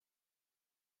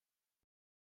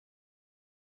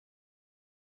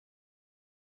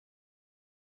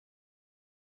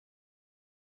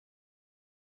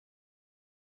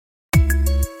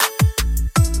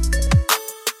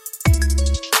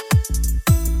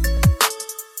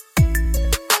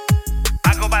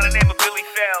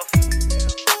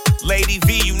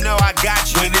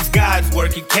Got you. When it's God's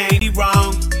work, it can't be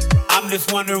wrong. I'm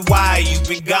just wondering why you've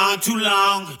been gone too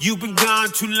long. You've been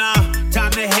gone too long.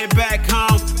 Time to head back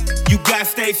home. You gotta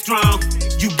stay strong.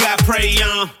 You gotta pray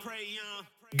on.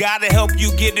 Gotta help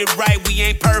you get it right. We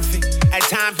ain't perfect. At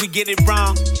times we get it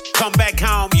wrong. Come back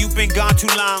home. You've been gone too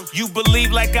long. You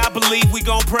believe like I believe. We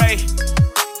gon' pray.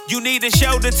 You need a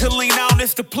shoulder to lean on,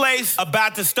 it's the place.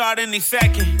 About to start any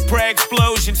second. Prayer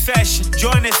explosion session.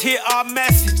 Join us, hear our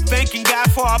message. Thanking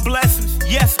God for our blessings.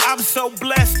 Yes, I'm so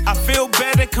blessed. I feel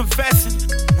better confessing.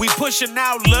 We pushing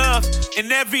out love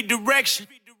in every direction.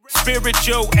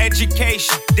 Spiritual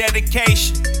education,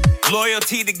 dedication.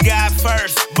 Loyalty to God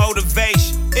first,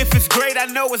 motivation. If it's great, I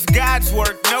know it's God's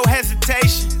work, no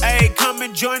hesitation. Hey, come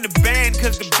and join the band,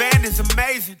 cause the band is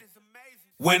amazing.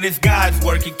 When it's God's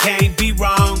work, it can't be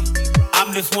wrong.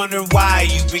 I'm just wondering why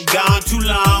you've been gone too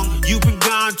long. You've been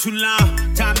gone too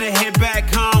long. Time to head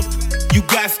back home. You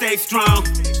gotta stay strong.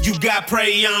 You gotta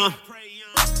pray on.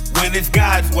 When it's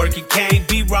God's work, it can't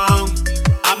be wrong.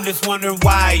 I'm just wondering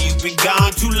why you've been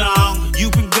gone too long.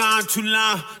 You've been gone too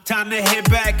long. Time to head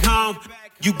back home.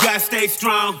 You gotta stay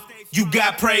strong. You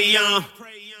gotta pray on.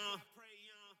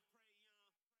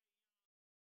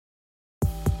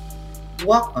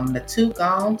 Welcome to Too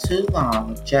Gone Too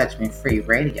Long Judgment Free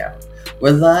Radio,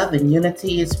 where love and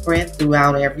unity is spread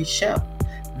throughout every show.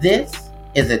 This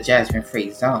is a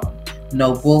judgment-free zone.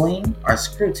 No bullying or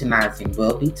scrutinizing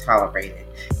will be tolerated.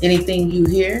 Anything you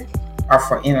hear are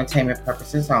for entertainment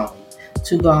purposes only.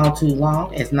 Too Gone Too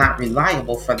Long is not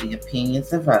reliable for the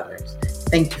opinions of others.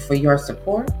 Thank you for your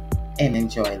support and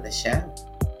enjoy the show.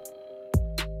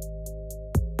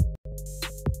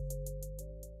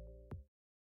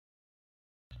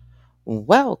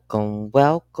 Welcome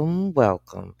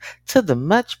to the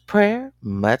Much Prayer,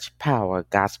 Much Power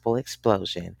Gospel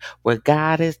Explosion, where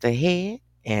God is the head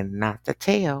and not the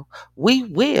tail. We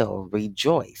will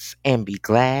rejoice and be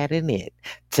glad in it.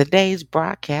 Today's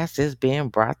broadcast is being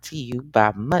brought to you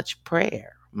by Much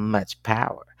Prayer, Much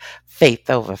Power, Faith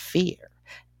Over Fear,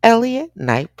 Elliott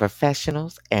Knight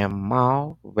Professionals, and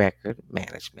Mall Record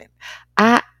Management.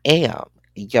 I am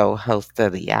your host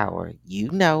of the hour,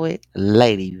 you know it,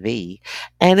 Lady V,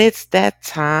 and it's that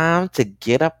time to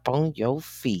get up on your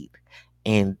feet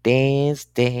and dance,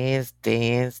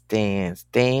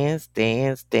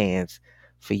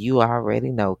 for you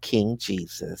already know King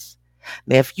Jesus.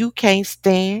 Now, if you can't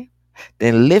stand,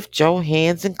 then lift your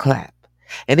hands and clap.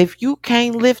 And if you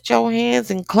can't lift your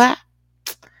hands and clap,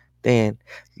 then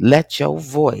let your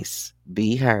voice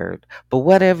be heard. But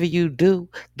whatever you do,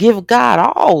 give God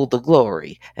all the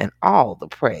glory and all the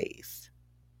praise.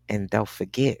 And don't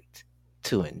forget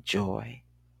to enjoy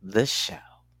the show.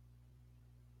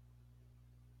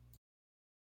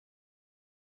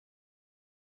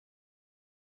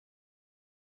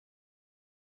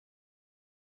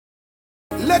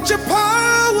 Let your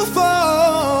power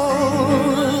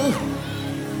fall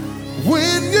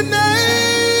when your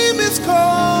name is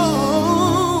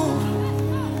called.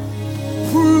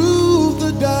 Prove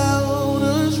the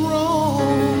doubters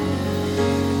wrong.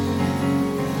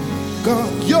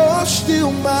 God, you're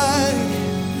still mighty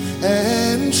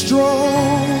and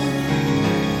strong.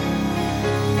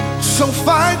 So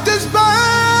fight this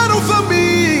battle for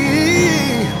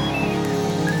me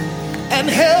and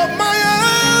help my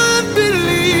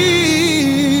unbelief,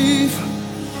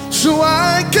 so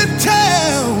I can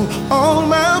tell all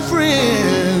my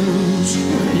friends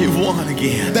you've won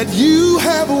again, that you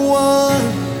have won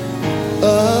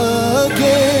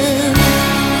again.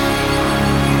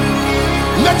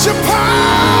 Let your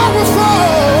power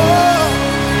fall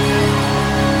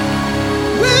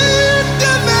when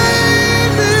your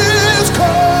name is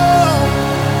called.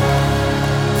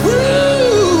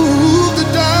 Prove the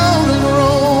doubters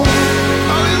wrong.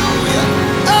 Hallelujah.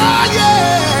 Oh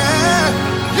yeah,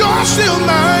 you're still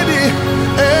mighty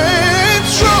and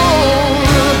strong.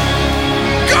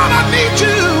 God, I need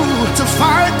you to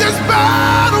fight this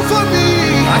battle for me.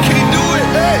 I can't do it.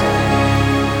 Hey.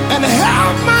 And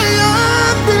help my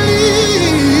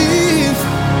unbelief,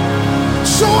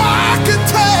 so I can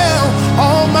tell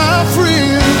all my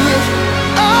friends.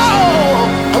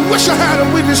 Oh, I wish I had a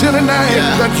witness here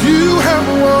tonight, that you have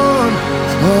won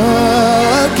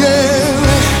again.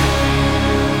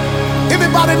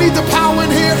 Anybody need the power in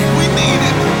here? We need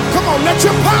it. Come on, let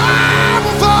your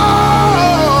power fall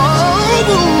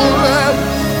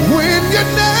when your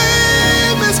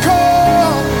name is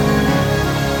called.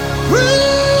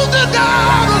 Prove the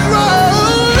doubters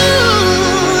wrong.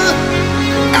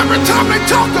 Every time they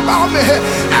talked about me,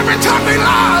 every time they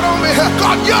lied on me,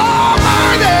 God, you're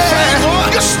mighty.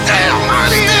 You're still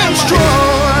mighty and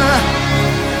strong.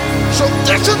 So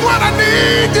this is what I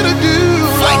need you to do.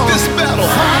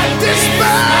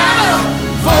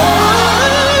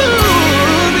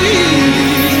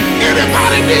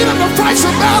 fight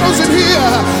some battles in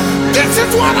here. This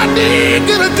is what I need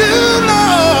you to do,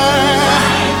 Lord.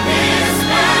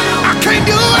 I can't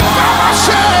do it by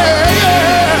myself.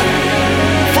 Yeah.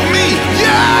 For me,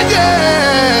 yeah,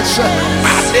 yes.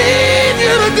 I need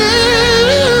you to do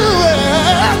it.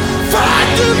 Fight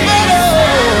the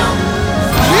battle.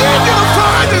 Need you to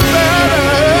fight the battle.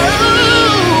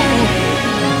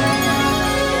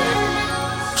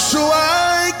 So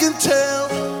I can tell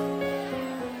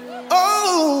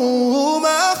all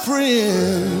my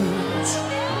friends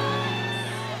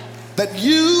that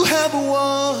you have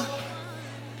won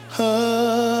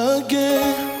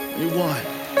again. You won.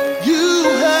 You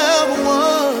have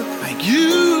won. Thank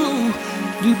you.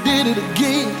 You did it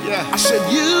again. Yeah. I said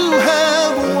you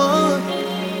have won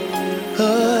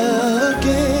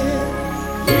again.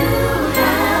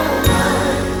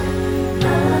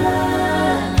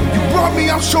 You brought me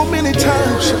out so many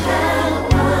times.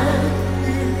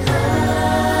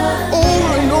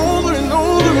 Over and over and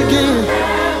over again.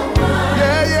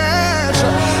 Yeah, yes.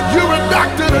 You're a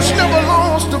doctor that's never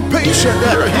lost a patient.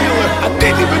 You're a healer. I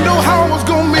didn't even know how I was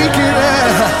gonna make it.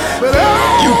 But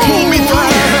you pulled me through.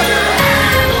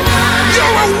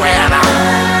 You're a winner.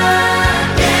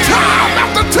 Time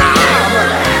after time.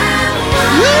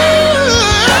 Yeah.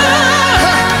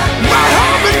 My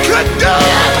husband couldn't do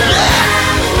it.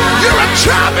 You're a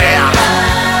champion.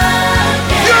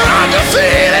 You're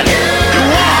undefeated. You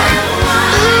won.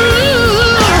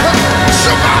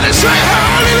 Somebody say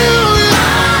hallelujah.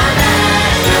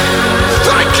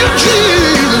 Thank you,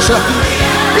 Jesus.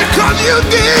 Because you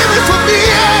did it for me.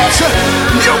 Yes.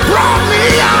 You brought me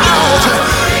out.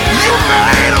 You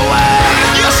made a way.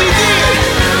 Yes, he did.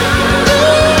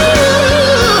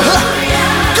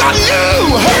 God, you.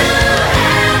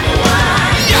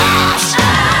 Yes.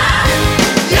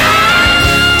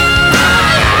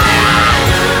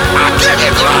 I give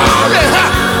you glory.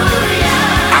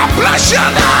 I bless your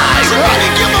name. Somebody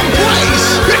give him praise.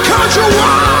 Because you're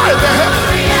worthy.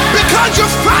 Because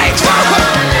you're faithful.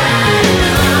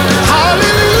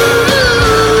 Hallelujah.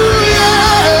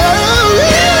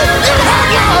 You have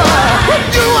won.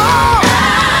 You are.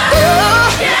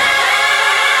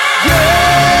 Yeah.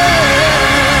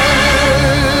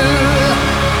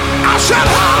 I said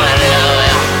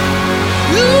hallelujah.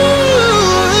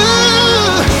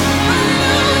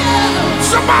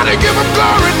 Somebody give him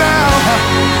glory now.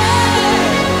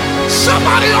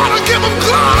 Somebody ought to give him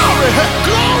glory.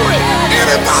 Glory.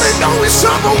 Anybody know he's a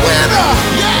winner?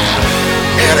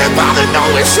 Yeah. Anybody know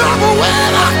he's a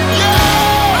winner?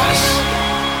 Yes.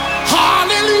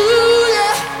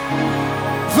 Hallelujah.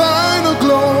 Thine the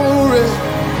glory.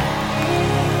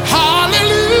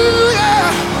 Hallelujah.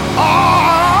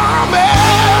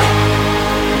 Amen.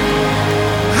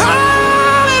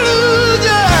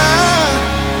 Hallelujah.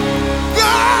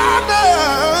 God the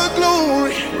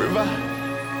glory.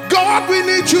 God, we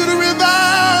need you to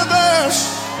revive us.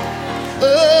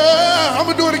 I'm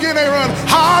gonna do it again, Aaron.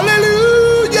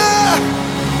 Hallelujah.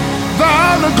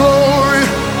 Thine the glory.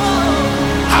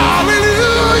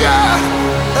 Hallelujah.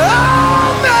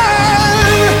 Amen.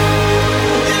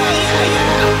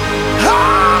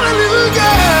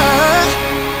 Hallelujah.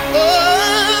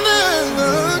 Thine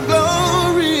the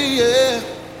glory. Yeah.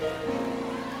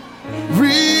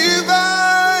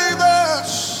 Revive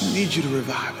us. We need you to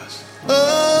revive us.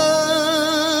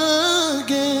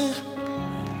 Again.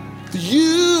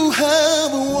 You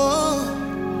have won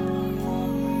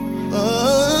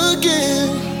again.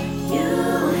 You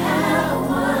have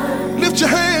won. Lift your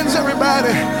hands,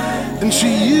 everybody, and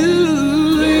see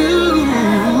you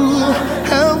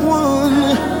have won.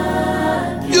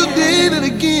 You did it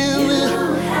again.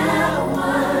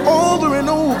 Over and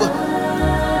over,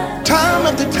 time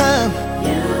after time.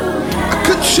 I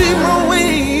couldn't see my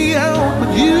way out, but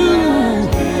he's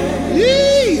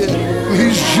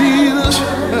Jesus.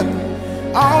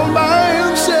 All by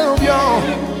himself, y'all.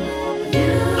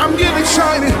 I'm getting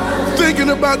excited thinking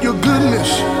about your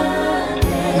goodness.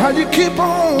 How you keep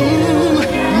on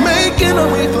making a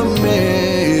way for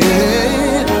me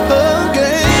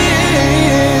again.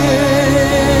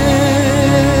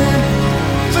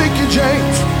 Thank you,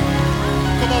 James.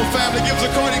 Come on, family, give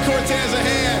Zacardi Cortez a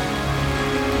hand.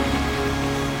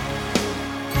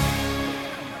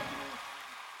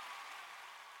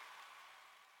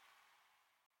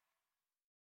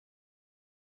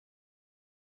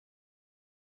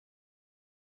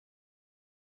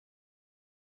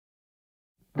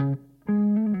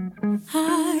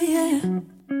 Ah, yeah.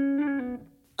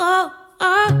 Oh,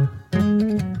 oh.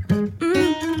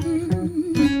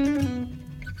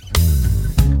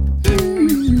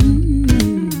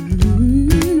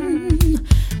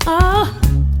 Oh,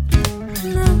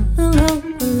 la, la, la,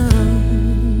 la.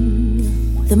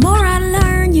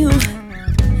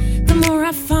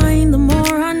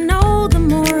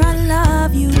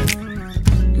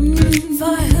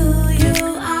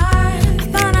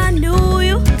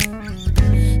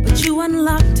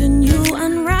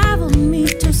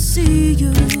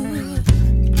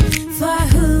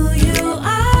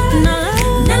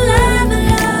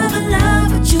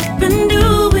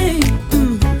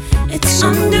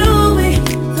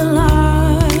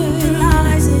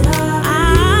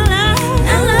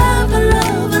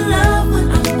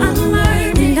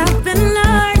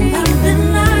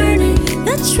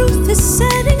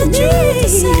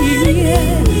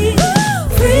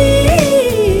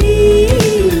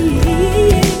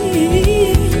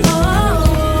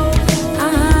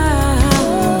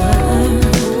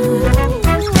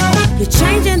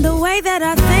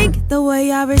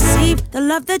 believe the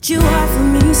love that you offer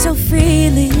me so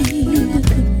freely.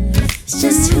 It's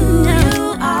just who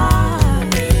you are.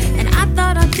 And I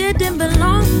thought I didn't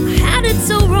belong. I had it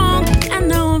so wrong, and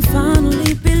now I'm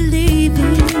finally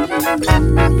believing.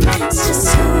 It's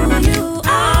just who you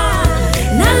are.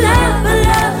 And I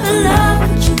love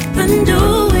what you've been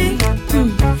doing.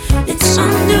 It's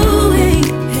undoing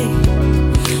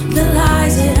the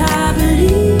lies that I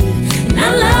believe. And I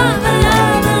love what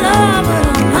I'm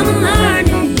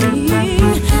unlearning.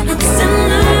 It's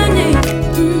unlearning.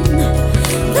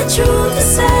 The truth is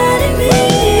setting me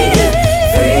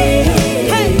free.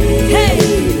 Hey, hey.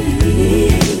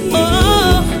 Oh,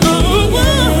 oh,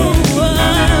 oh,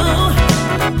 oh.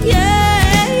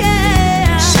 Yeah,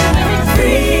 yeah.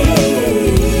 Free.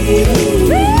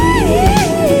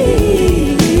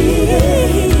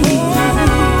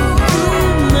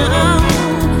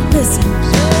 Listen.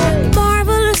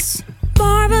 Marvelous,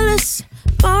 marvelous,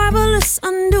 marvelous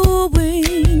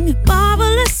undoing.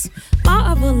 Marvelous,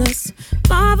 marvelous,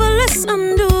 marvelous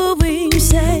undoing.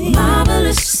 Say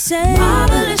marvelous, say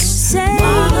marvelous, say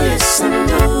marvelous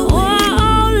undoing.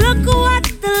 Oh, look what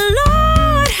the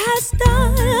Lord has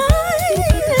done.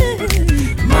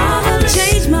 Marvelous,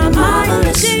 change my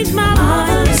mind, change my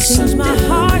mind, change my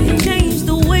heart, change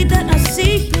the way that I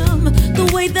see Him, the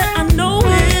way that I know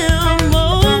Him.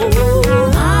 Oh,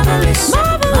 marvelous,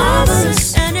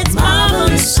 marvelous, and it's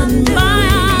marvelous in my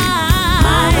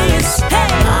eyes. Hey,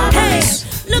 hey,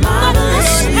 look what the Lord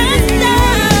has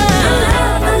done.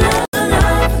 I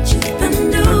love what you've been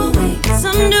doing. It's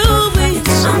undoing,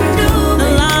 it's undoing. The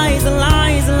lies, the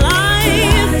lies, the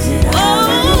lies. Oh,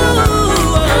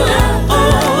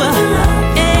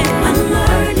 yeah. I'm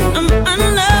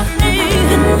unlearning.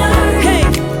 Hey,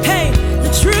 hey, the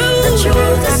truth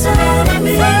is setting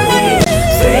me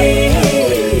free.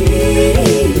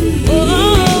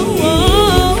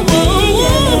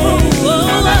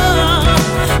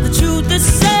 The truth is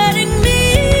setting me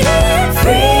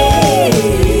free.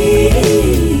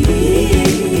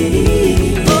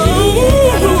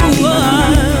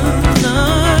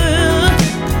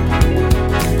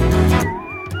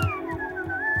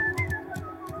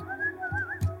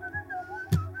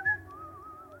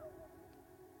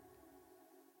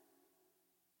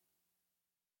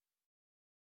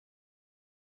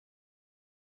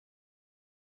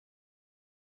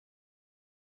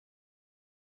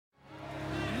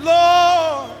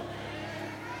 Lord,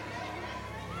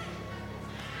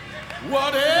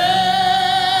 whatever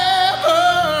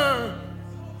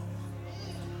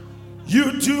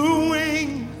you're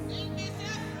doing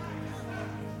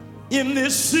in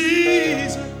this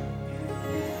season,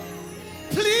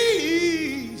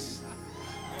 please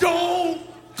don't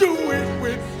do it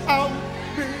without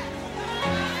me.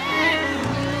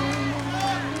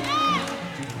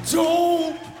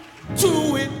 Don't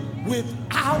do it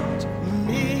without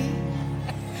me.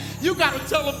 You gotta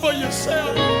tell them for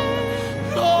yourself.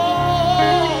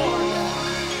 Lord,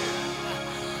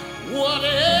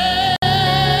 whatever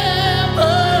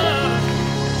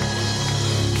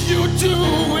you're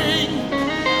doing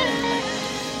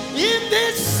in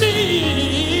this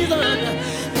season,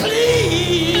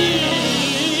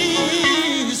 please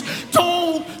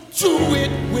don't do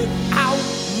it without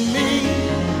me.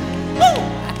 Woo!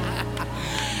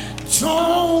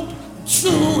 Don't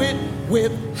do it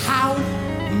without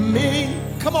me.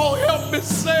 Come on, help me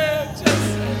say it. Just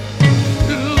say,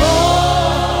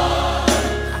 Lord,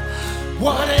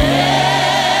 whatever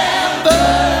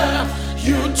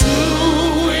you're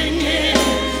doing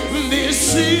in this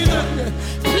season,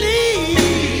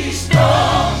 please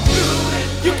don't do it.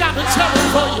 You gotta tell them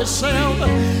for yourself.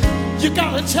 You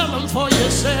gotta tell them for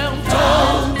yourself.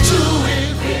 Don't do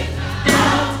it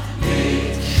without me.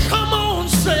 Come on,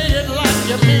 say it like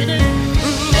you mean it.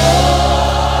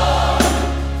 Lord,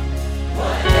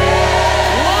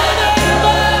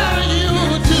 whatever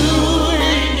you're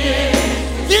doing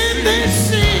in this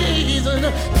season,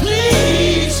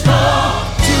 please don't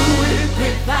do it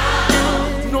without.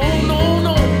 No, no,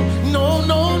 no, no,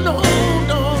 no, no,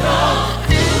 no.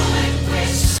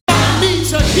 Somebody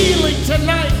needs a healing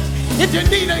tonight. If you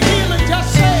need a healing,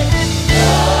 just say,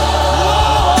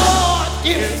 Lord,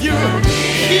 if you're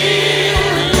healing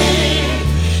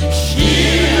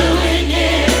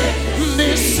in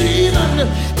this season,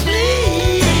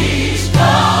 please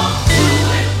don't do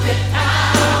it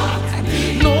without.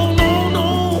 No, no, no,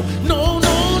 no,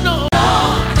 no, no.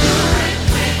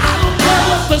 I don't care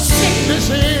what the sickness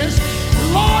is.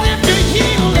 Lord, if you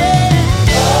heal it.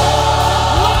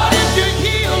 Lord, if you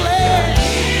heal it.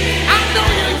 I know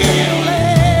you heal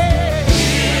it.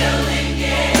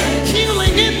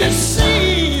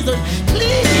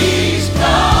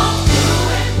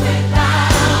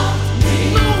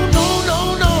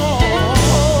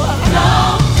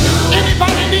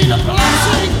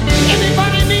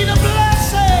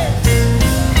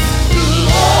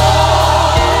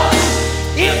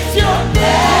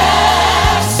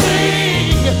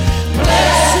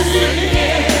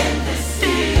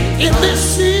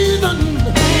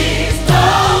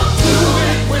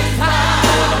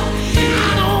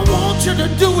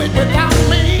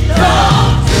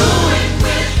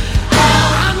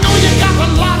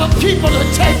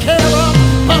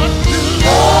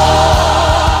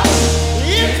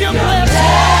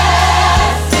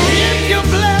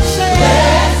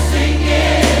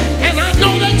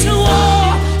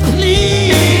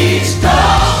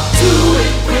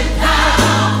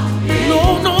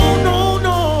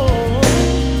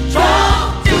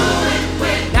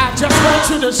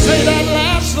 to say that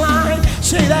last line.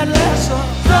 Say that last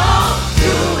line. Don't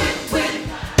do it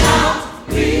without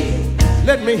me.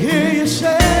 Let me hear you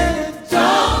say it.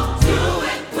 Don't do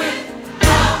it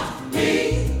without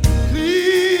me.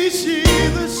 Please,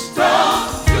 Jesus.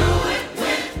 Don't do it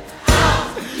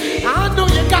without me. I know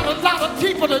you got a lot of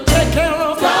people to take care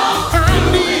of.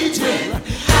 I need you.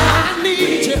 I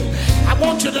need you. I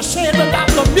want you to say it without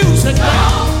the music.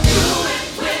 Don't do it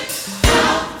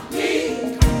without me.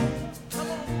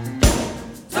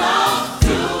 Don't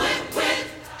do it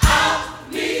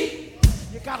without me.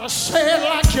 You gotta say it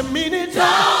like you mean it.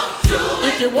 Don't do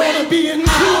it. If you wanna be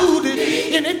included,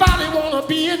 anybody wanna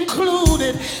be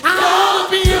included? I wanna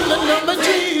be in the number,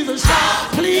 Jesus.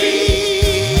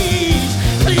 Please,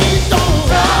 please don't.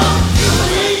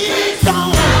 Please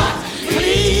don't.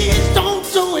 Please don't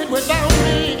do it without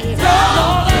me.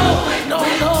 No, no, no,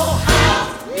 no.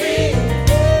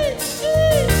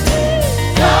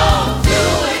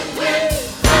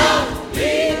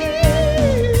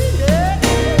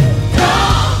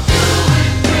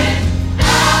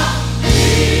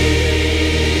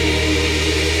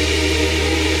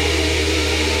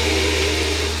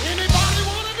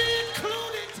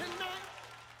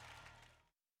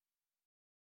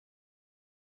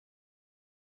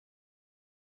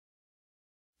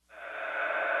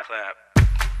 Clap.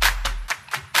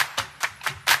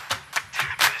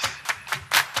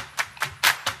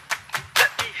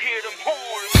 Let me hear them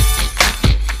horns.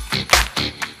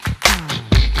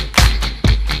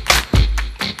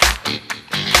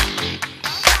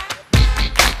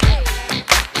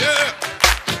 Yeah.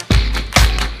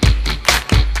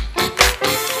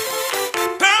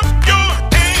 Clap your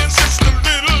hands just a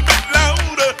little bit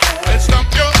louder and stomp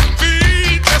your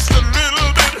feet just a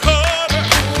little bit harder.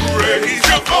 Raise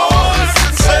your voice.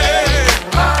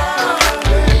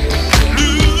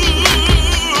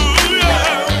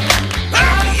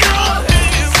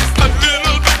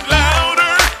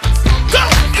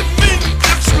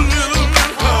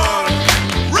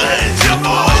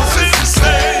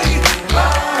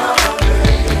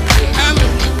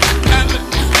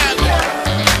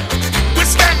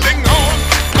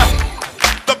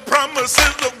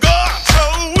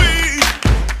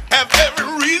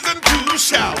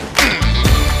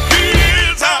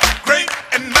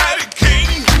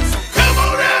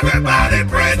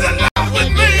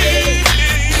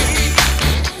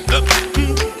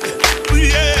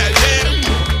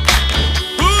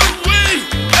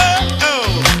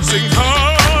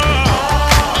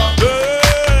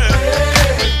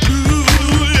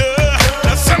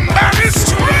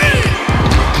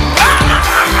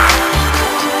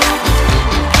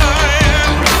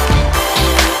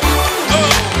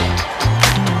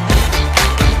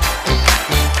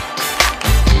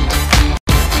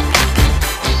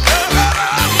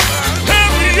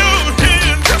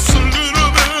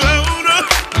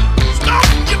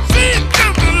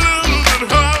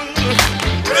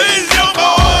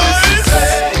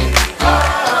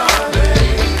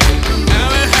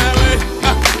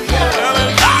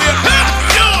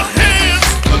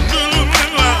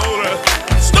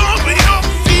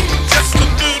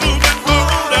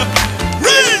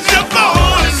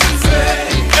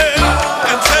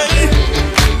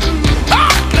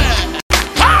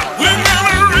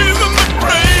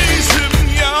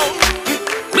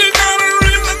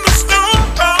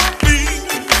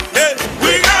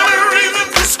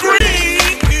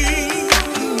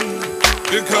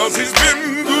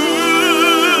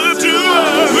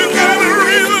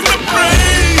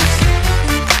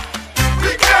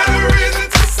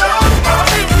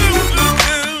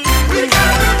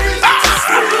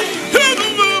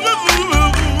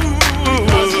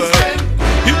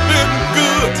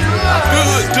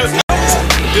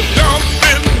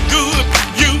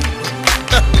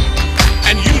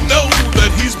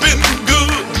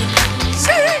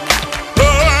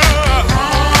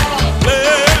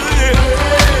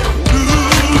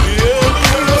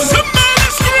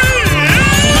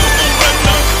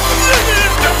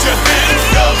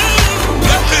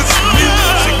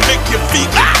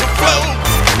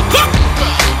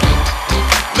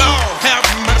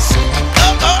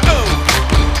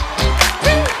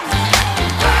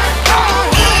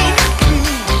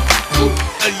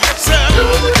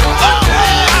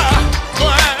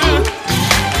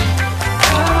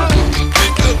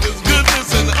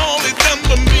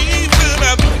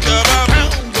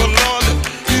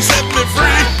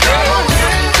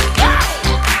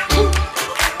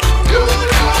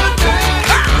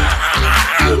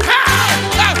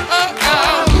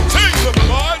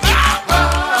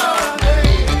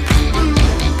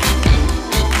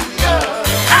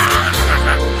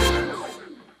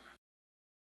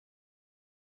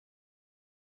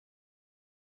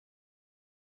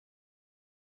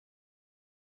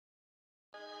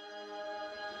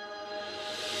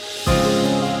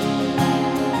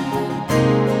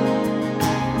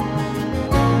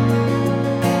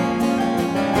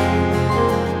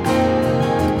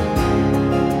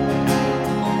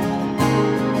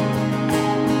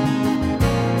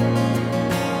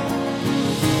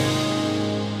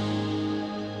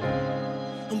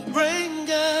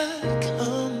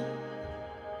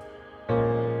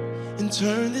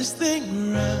 turn this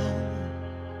thing around.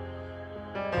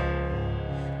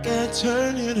 God,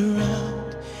 turn it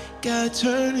around. God,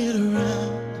 turn it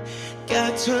around.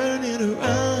 God, turn it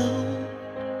around.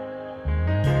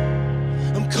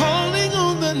 I'm calling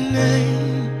on the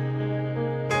name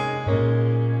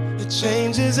that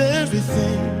changes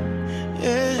everything.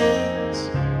 Yes.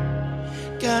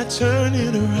 God, turn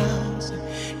it around.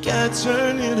 God,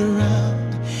 turn it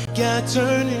around. God,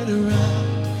 turn it around.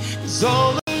 'Cause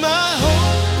all of my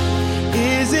hope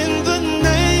is in the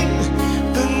name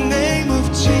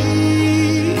of Jesus.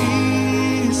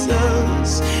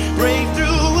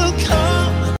 Breakthrough will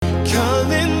come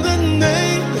in the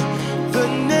name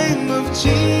of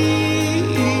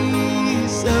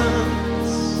Jesus.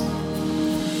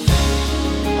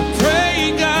 I pray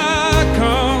God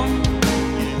come,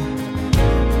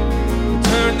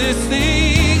 turn this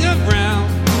thing around.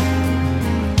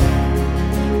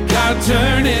 God,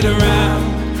 turn it around.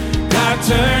 God,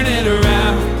 turn it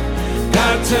around.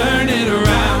 God, turn it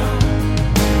around.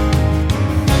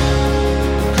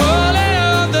 Calling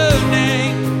on the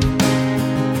name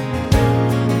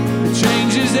that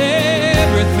changes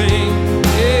everything.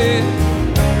 Yeah.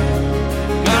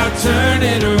 God, turn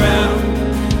it around.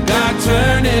 God,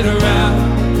 turn it around.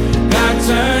 God,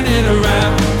 turn it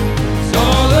around. 'Cause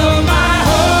all of my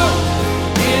hope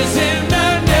is in the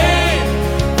name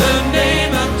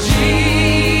of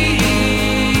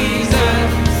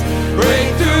Jesus.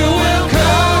 Breakthrough will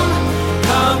come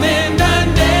in the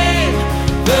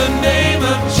name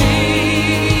of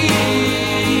Jesus.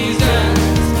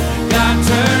 God,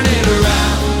 turn it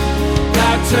around.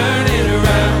 God, turn it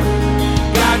around.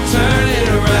 God, turn it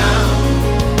around.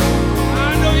 I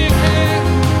know you can.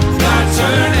 God,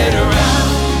 turn it around.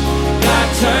 God,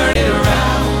 turn it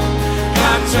around.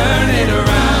 God, turn it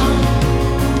around.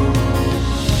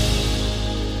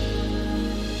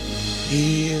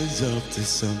 He is up to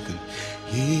something.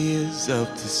 He is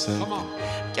up to something.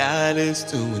 God is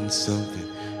doing something.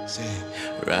 Say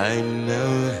right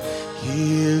now.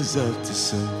 He is up to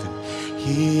something.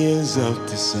 He is up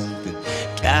to something.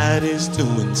 God is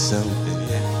doing something.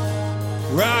 Yeah.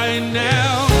 Right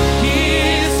now, He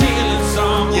is healing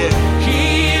someone. Yeah. He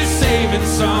is saving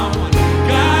someone.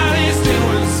 God is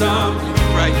doing something.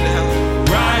 Right now.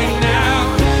 Right now,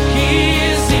 He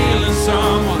is healing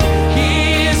someone. He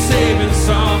is saving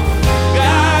someone.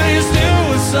 God is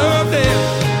doing something.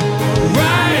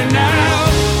 Right now,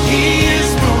 He is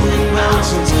moving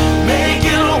mountains,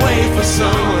 making a way for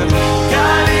someone.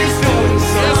 God is doing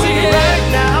something. Yes, He is. Right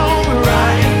now,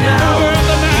 right now. Mover of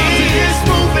the He mountains. is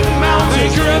moving mountains,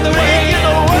 Maker of the making a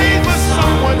way for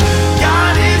someone.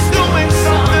 God is doing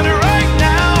something right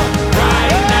now.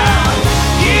 right now,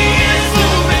 He is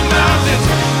moving mountains,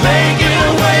 making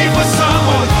a way for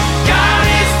someone. God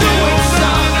is doing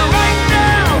something right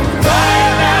now.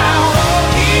 Right now,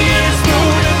 He is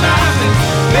moving mountains,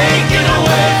 making a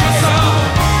way for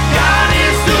someone. God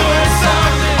is doing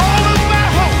something. All of my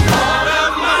hope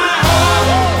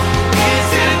is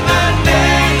in the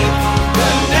name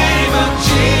of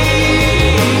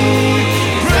Jesus.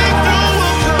 Breakthrough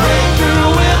will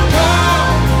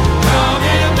come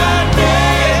in the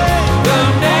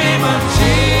name of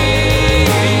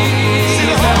Jesus.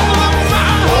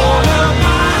 All of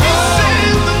my hope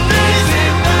is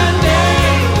in the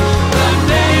name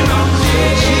of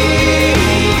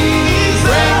Jesus.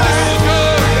 Breakthrough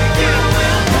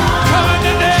will come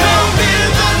in the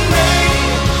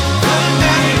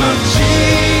name of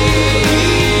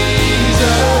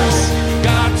Jesus.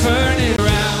 God, turn it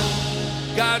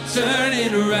around. God, turn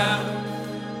it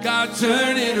around. God,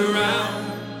 turn it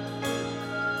around.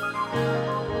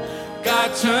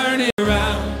 God, turn it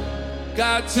around.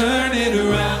 God, turn it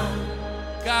around.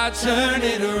 God, turn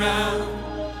it around.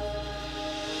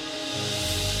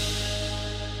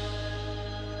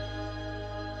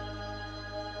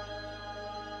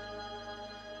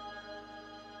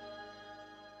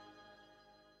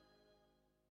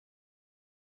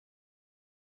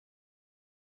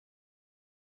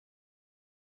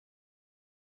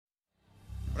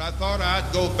 But I thought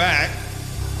I'd go back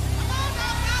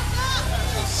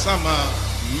to some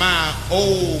of my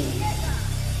old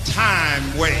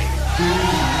time way.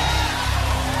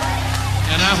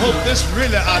 And I hope this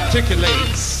really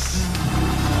articulates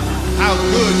how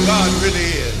good God really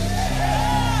is.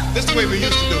 This is the way we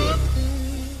used to do it.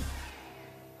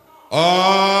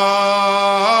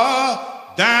 All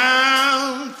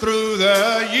down through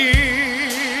the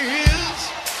years,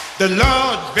 the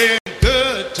Lord's been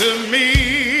good to me.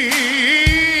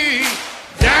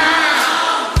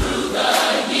 Down through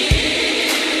the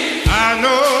years, I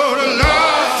know the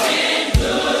Lord's been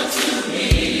good to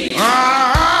me.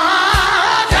 Down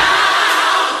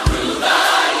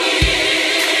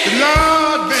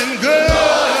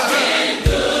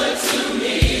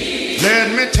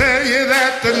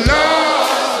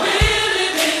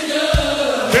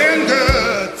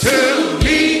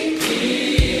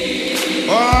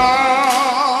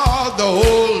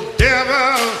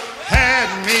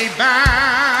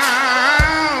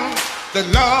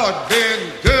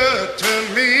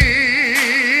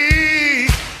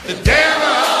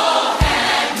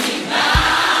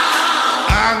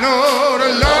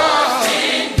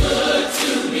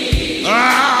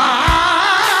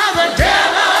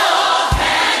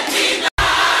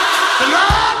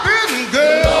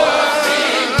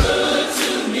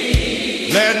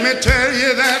Let me tell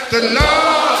you that the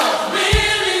Lord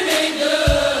really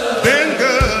been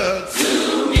good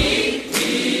to me.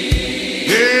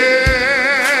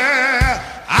 Yeah,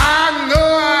 I know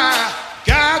I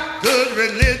got good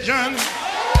religion.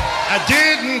 I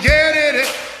didn't get it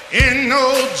in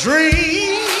no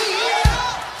dream.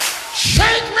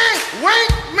 Shake me,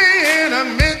 wake me in a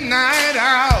midnight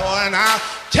hour, and I'll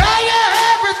tell you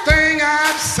everything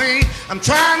I've seen. I'm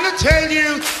trying to tell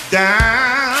you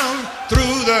down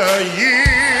through the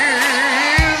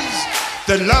years,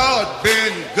 the Lord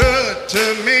been good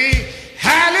to me.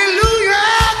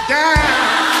 Hallelujah,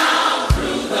 down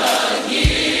Through the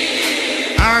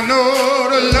years, I know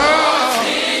the Lord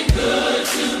been good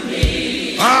to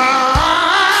me. down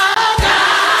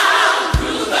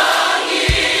Through the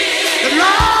years, the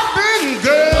Lord been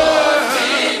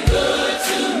good. good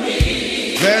to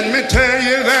me. Let me tell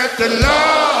you that the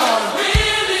Lord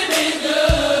Really been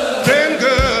good been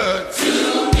good.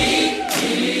 to me.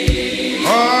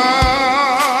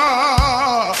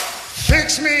 Oh,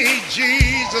 fix me,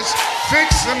 Jesus,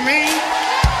 fix me.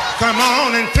 Come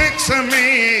on and fix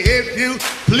me if you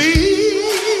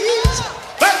please.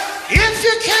 But if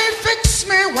you can't fix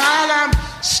me while I'm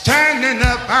standing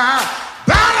up, I'll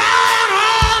bow down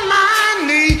on my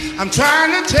knee. I'm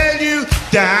trying to tell you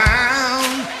down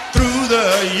through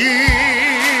the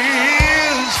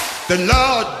years, the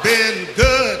Lord been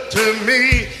good to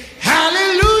me.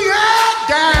 Hallelujah,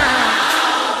 down.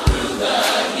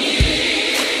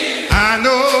 I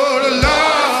know the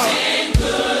Lord Been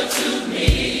good to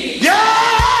me. yeah,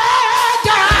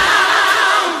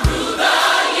 down. Through the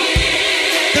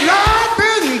years, The Lord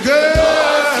been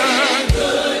good.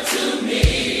 good to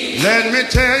me. Let me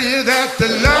tell you that the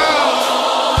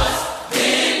Lord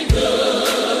Been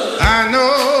good. I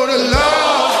know the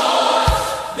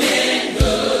Lord Been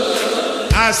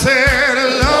good. I said the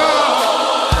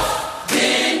Lord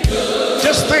Been good.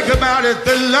 just think about it,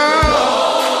 the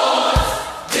Lord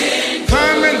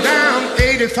coming down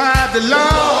 85, the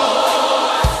Lord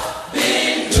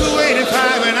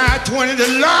 285 and I-20,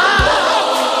 the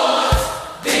Lord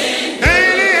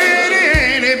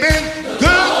ain't he been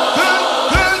good,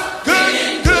 good, good,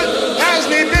 good, good?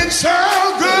 Hasn't he been so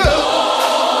good?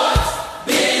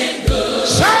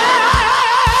 So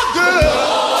good.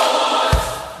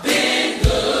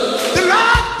 The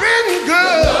Lord been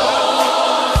good.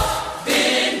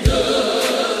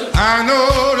 I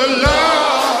know the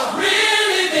Lord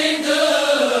Really been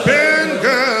good. been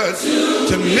good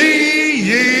to me.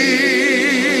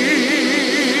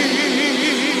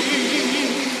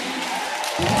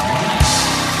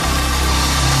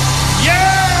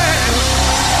 Yeah,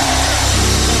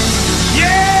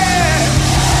 yeah,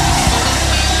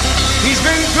 he's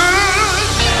been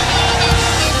good,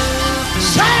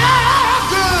 so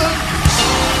good,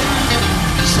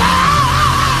 so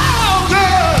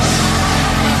good.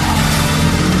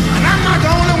 And I'm not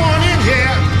the only one in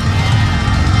here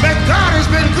that God has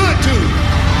been good to.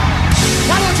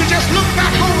 Why don't you just look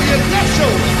back over your left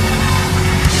shoulder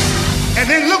and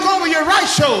then look over your right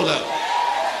shoulder?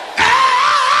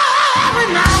 Every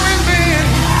now and then,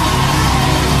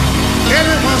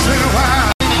 every once in a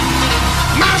while,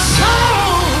 my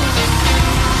soul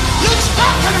looks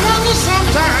back and wonders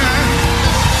sometimes.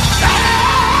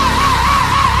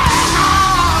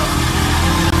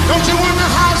 Don't you wonder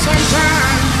how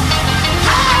sometimes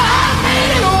I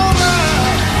made it over?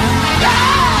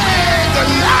 Hey, the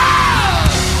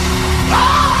Lord, oh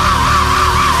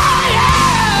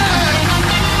yeah,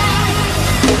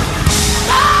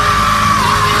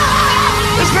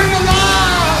 it's been the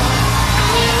Lord.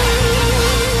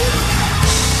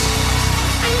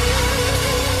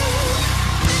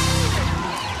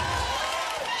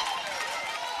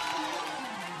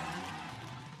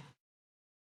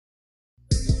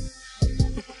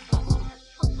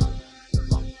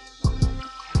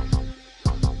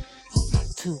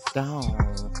 Too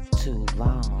gone, too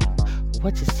long.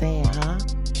 What you saying, huh?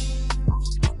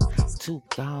 Too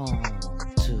gone,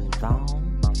 too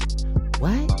long.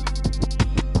 What?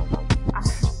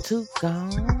 Too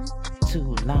gone,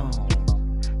 too long.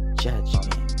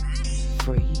 Judgment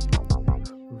free.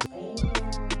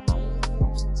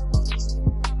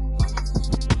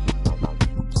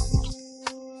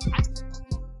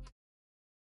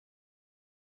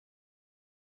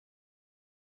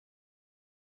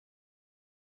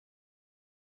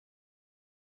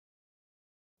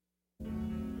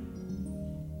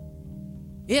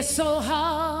 It's so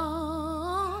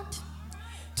hard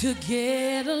to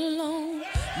get along,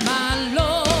 my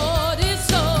Lord. It's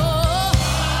so hard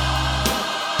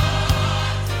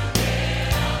to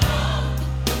get along.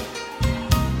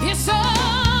 It's so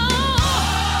hard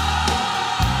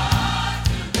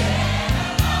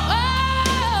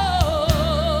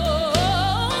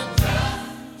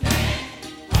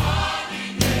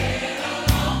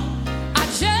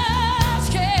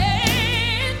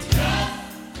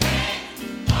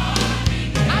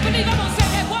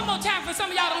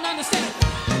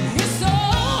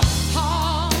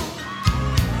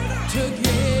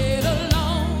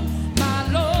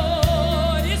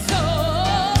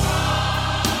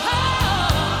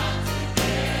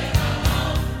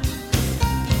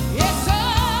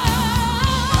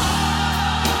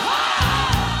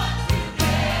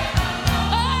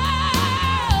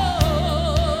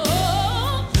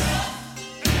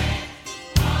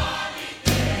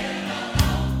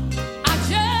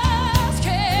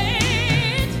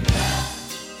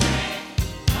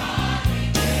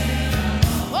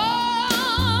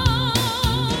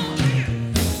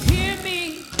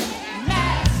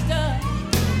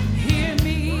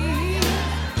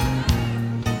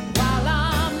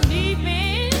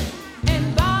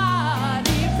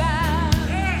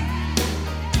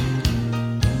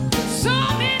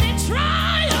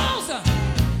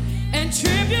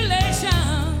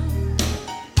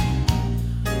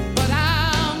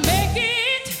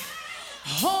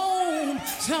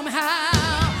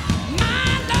Somehow, my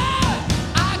Lord,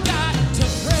 I got to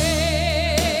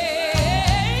pray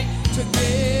to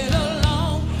get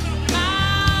along.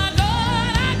 My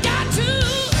Lord, I got to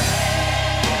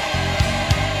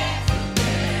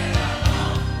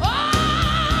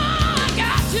oh, I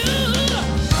got to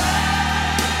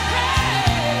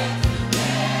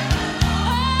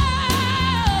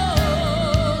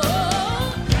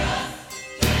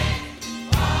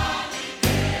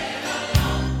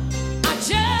I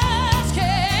just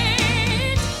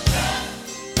can't.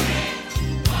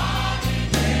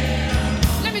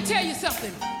 Let me tell you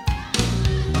something.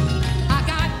 I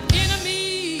got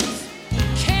enemies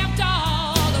camped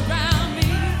all around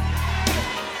me,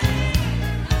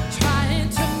 trying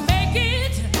to make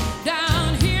it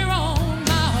down here on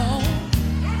my own.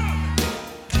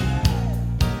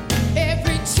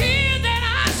 Every tear that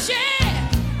I shed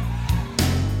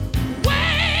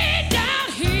way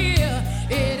down here,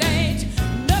 it ain't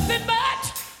nothing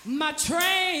but my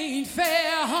train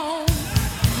fare home.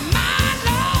 My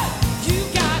Lord, you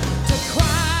got to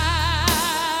cry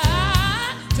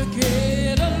to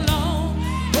get along.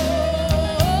 Oh,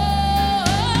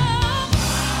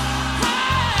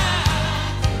 cry.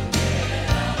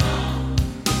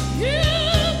 You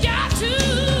got to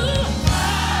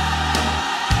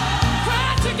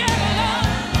cry to get along.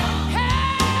 Hey.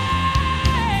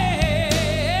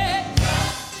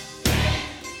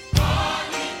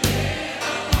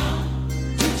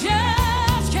 You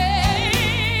just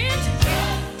can't.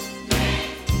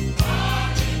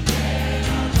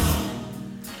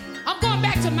 I'm going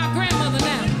back to my grandmother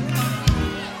now.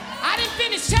 I didn't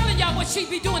finish telling y'all what she'd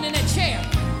be doing in that chair.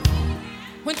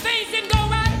 When things didn't go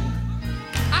right,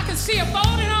 I could see her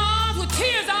folding her arms with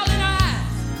tears all in her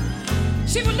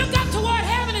eyes. She would look up toward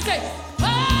heaven and say,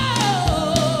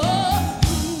 oh.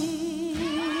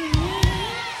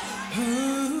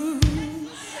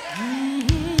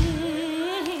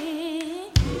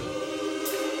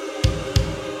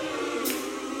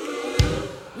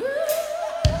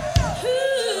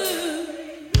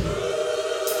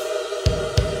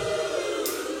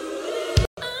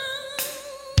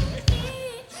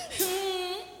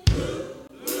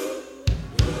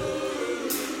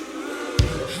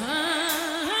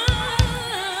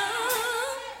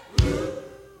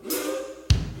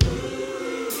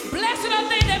 Blessed are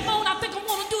they that moan. I think I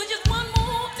want to do it just one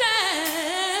more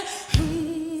time.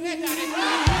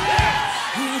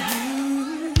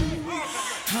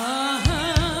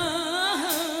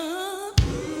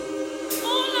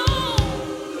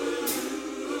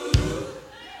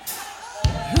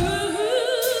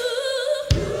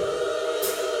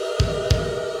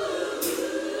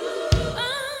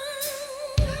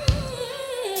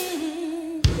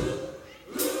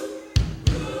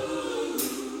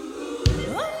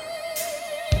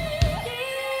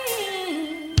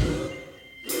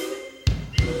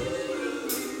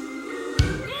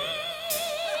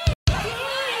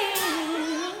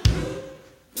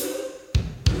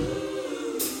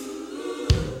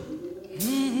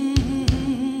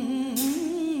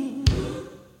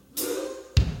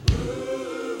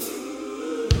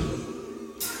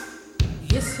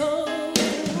 It's so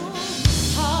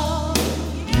hard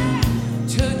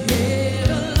to get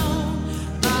along.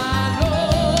 My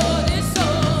Lord, it's so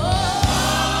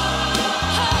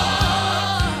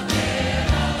hard to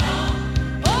get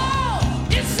along. Oh,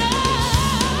 it's so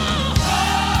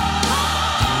hard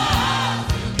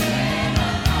to get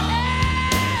along.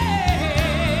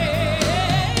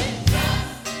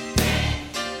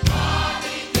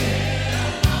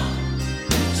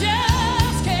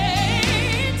 Just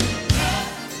can't.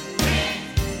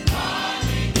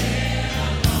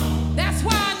 That's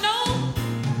why I know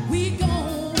we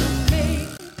gonna make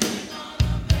it.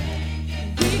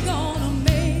 We gonna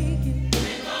make it.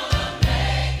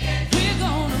 We're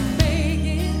gonna make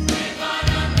it.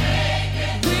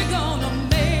 We're gonna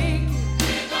make it.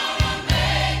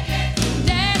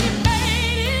 Daddy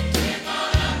made it.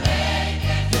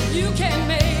 You can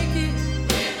make it.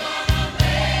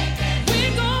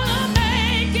 We're gonna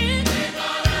make it.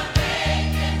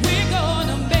 We're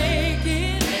gonna make it. We're gonna make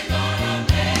it.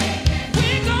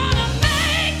 We're gonna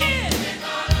make it.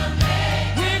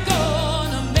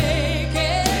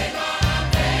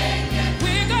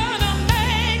 We're gonna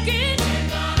make it.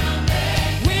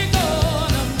 We're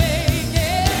gonna make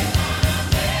it.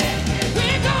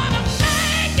 We're gonna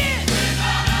make it.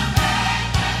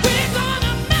 We're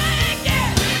gonna make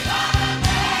it.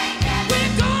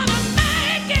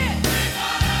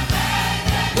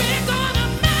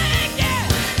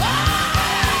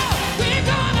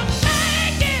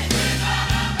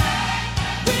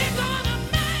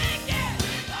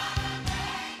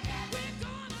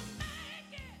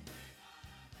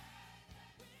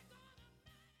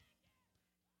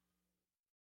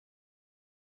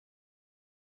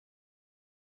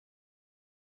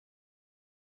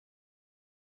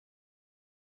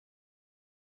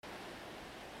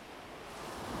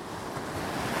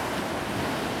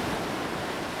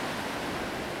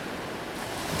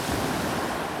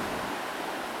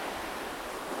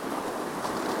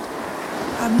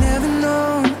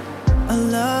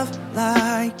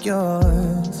 like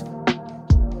yours.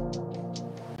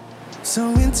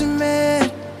 So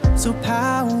intimate, so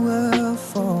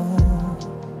powerful.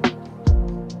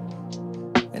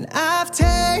 And I've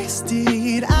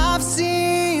tasted, I've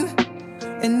seen,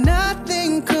 and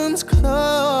nothing comes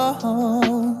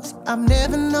close. I've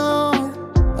never known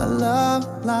a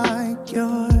love like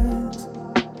yours.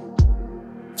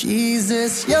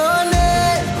 Jesus, your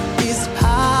name is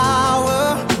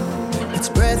power. It's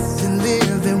breath and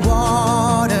living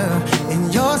water.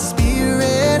 And your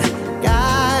spirit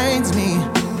guides me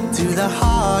to the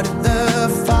heart of the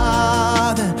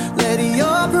Father. Let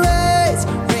your praise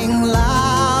ring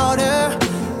louder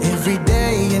every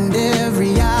day and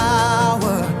every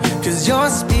hour. 'Cause your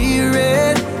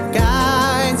spirit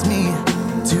guides me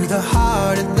to the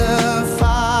heart of the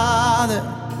Father.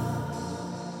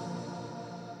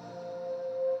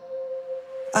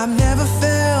 I've never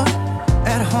felt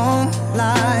at home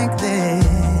like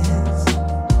this.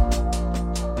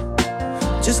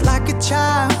 Just like a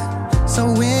child, so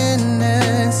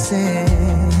innocent.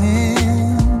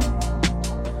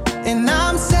 And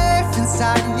I'm safe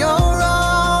inside your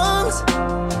arms,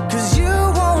 'cause you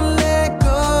won't let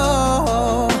go.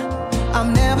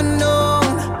 I've never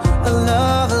known a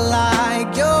love like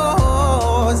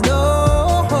yours, no.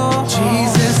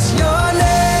 Jesus, your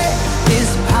name is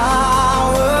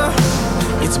power.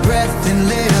 It's breath and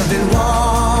living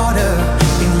water.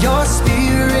 And your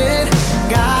spirit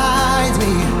guides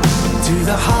me to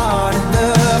the heart of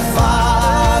the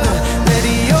Father. Let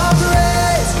your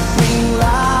praise ring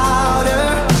louder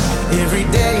every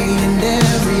day and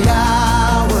every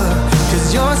hour. 'Cause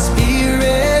your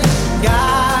spirit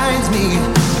guides me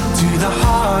to the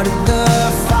heart of the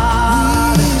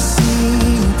Father. We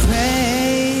sing praise.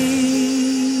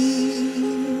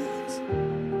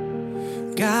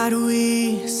 God, we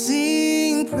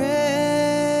sing praise.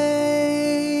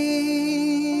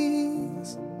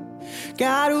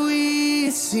 God, we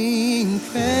sing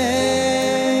praise.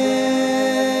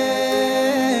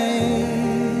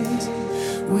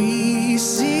 We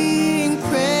sing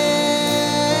praise.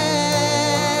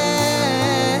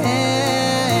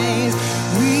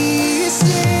 We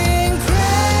sing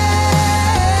praise.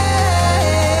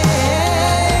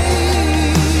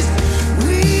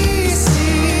 We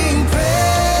sing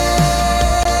praise.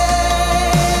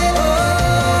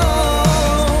 Oh,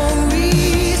 we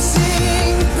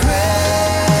sing praise.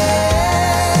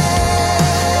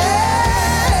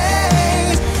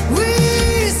 We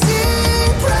sing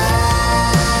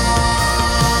praise.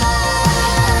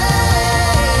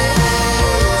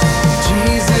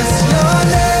 Jesus, your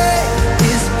name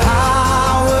is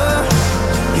power.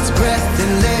 It's breath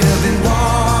and living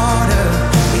water.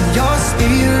 And your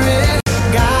spirit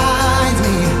guides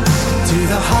me to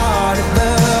the heart of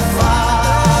the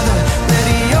Father. Let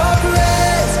your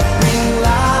praise ring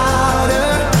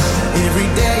louder every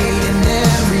day and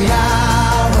every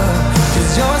hour.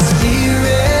 'Cause your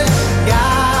spirit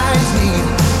guides me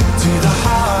to the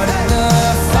heart of the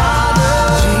Father.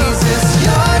 Jesus,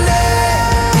 your name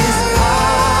is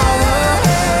power.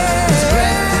 It's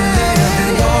breath and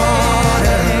living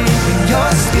water. And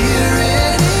your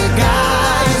spirit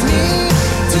guides me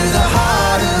to the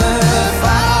heart of the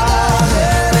Father.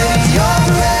 Let your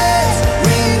praise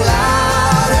ring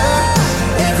louder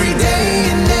every day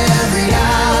and every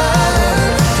hour.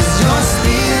 'Cause your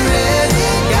spirit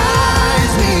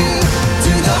guides me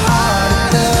to the heart of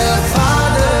the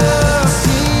Father.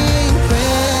 Sing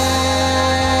praise.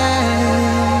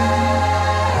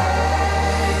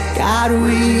 God,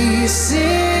 we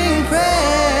sing praise.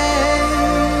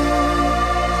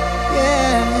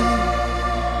 Yeah.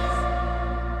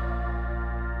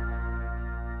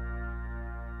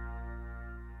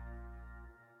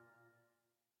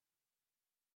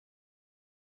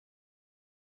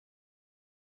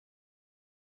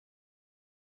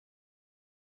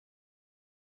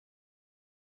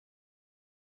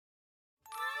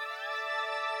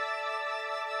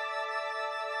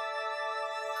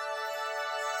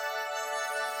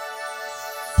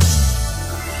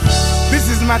 This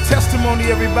is my testimony,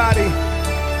 everybody.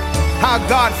 How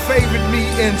God favored me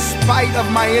in spite of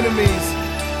my enemies.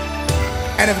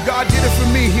 And if God did it for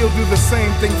me, he'll do the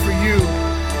same thing for you.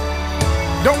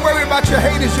 Don't worry about your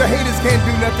haters. Your haters can't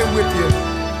do nothing with you.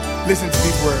 Listen to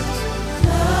these words.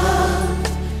 Love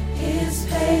is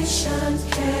patient,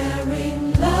 caring.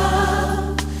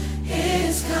 Love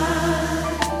is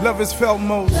kind. Love is felt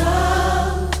most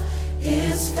Love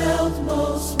is felt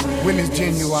most when it's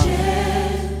genuine.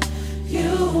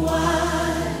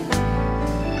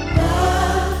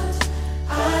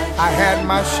 I had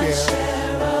my share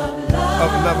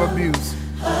of love abuse,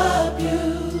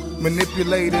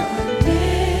 manipulated,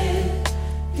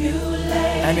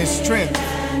 and his strength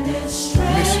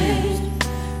misused.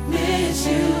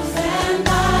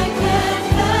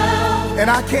 And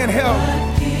I can't help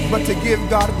but to give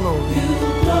God glory.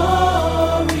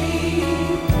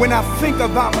 When I think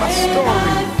about my story,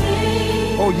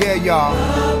 oh yeah, y'all,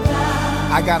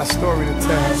 I got a story to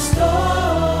tell.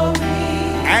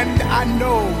 And I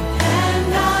know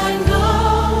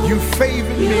you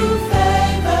favored me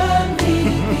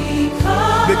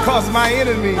because my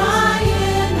enemies,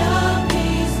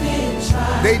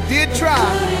 they did try,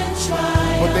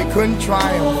 but they couldn't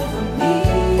triumph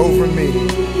over me.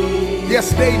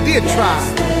 Yes, they did try,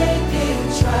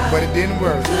 but it didn't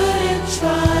work.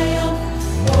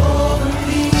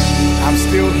 I'm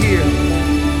still here.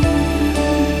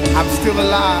 I'm still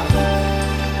alive.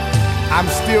 I'm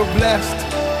still blessed.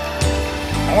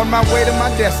 On my way to my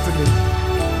destiny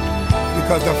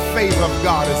because the favor of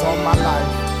God is on my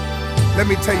life. Let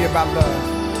me tell you about love.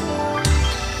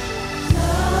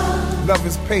 Love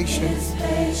is patient.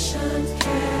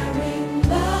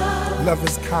 Love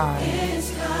is kind.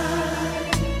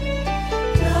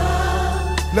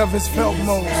 Love is felt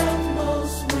most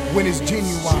when it's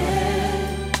genuine.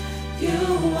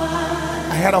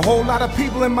 I had a whole lot of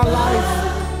people in my life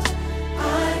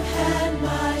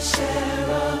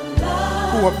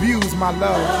who abused my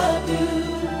love.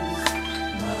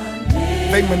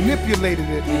 They manipulated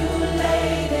it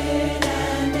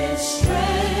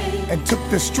and took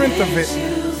the strength of it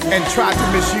and tried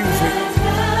to misuse it.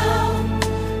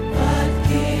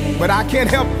 But I can't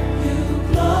help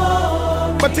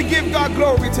but to give God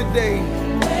glory today.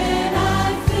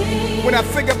 When I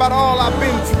think about all I've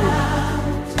been through,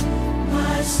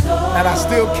 and I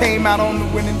still came out on the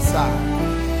winning side.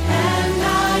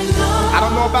 I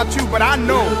don't know about you, but I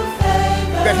know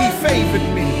that he favored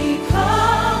me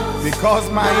because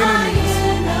my enemies,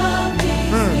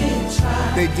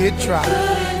 they did try.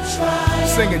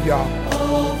 Sing it, y'all.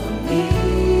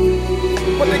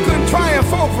 But they couldn't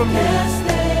triumph over me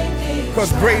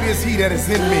because great is he that is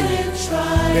in me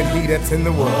than he that's in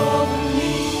the world.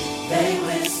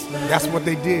 That's what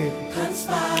they did.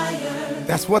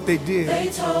 That's what they did.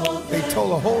 They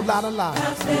told a whole lot of lies.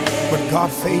 But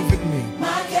God favored me.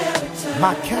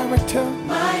 My character,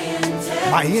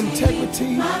 my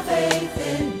integrity.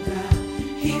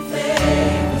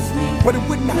 But it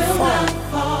would not fall,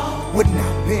 would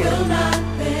not bend,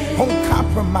 won't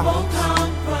compromise.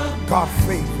 God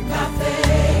favored me.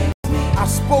 I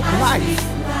spoke life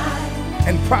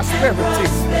and prosperity.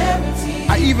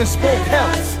 I even spoke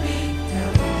health.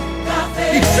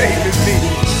 He favored me.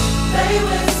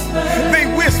 They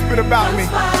whispered about me.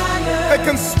 They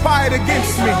conspired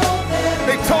against me.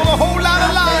 They told a whole lot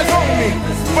of lies on me.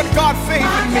 But God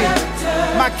favored me.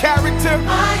 My character,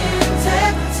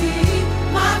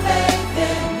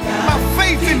 my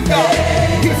faith in God,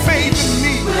 he favored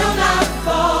me.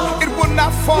 It will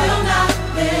not fall.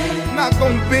 Not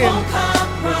gonna bend.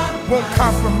 Won't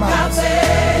compromise.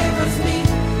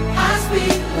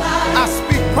 I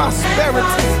speak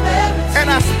prosperity and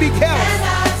I speak health.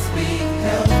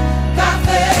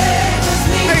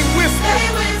 They whispered,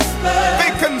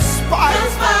 they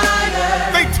conspired,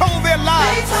 they told their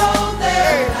lies.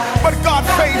 Hey, but God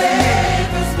favored me.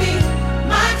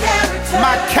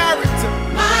 My character,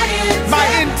 my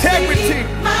integrity,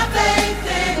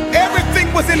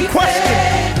 everything was in question,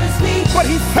 but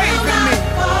he favored me.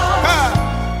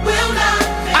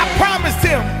 I promised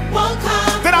him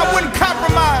that I wouldn't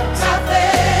compromise,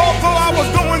 although I was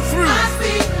going through.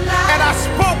 And I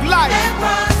spoke life,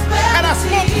 and I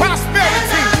spoke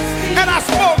prosperity, and I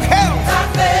spoke health.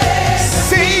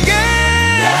 See,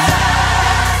 yes,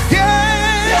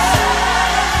 yes,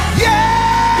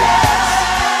 yes.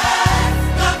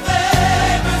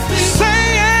 Say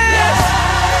yes,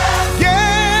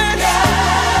 yes.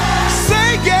 Say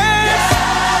yes.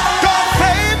 God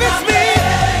favors me.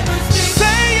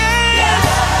 Say yes,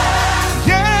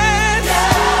 yes.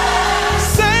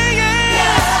 Say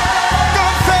yes.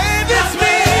 God favors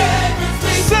me.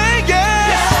 Say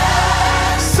yes.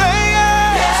 Say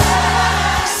yes.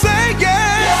 Say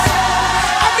yes.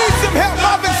 I need some help,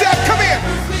 Marvin said. Come here.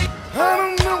 I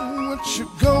don't know what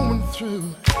you're going through,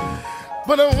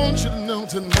 but I want you to know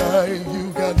tonight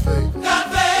you got faith. God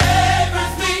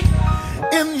favors me.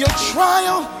 In your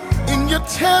trial, in your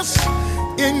test,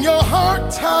 in your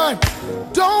hard time,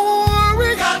 don't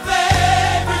worry. God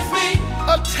favors me.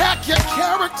 Attack your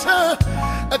character,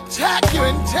 attack your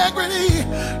integrity.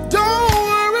 Don't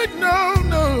worry, no,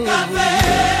 no. God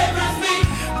favors me.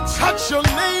 Touch your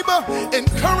neighbor,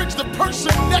 encourage the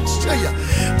person next to you.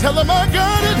 Tell them I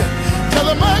got it, tell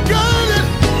them I got it.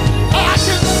 I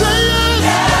can say it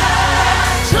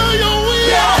to your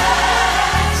will.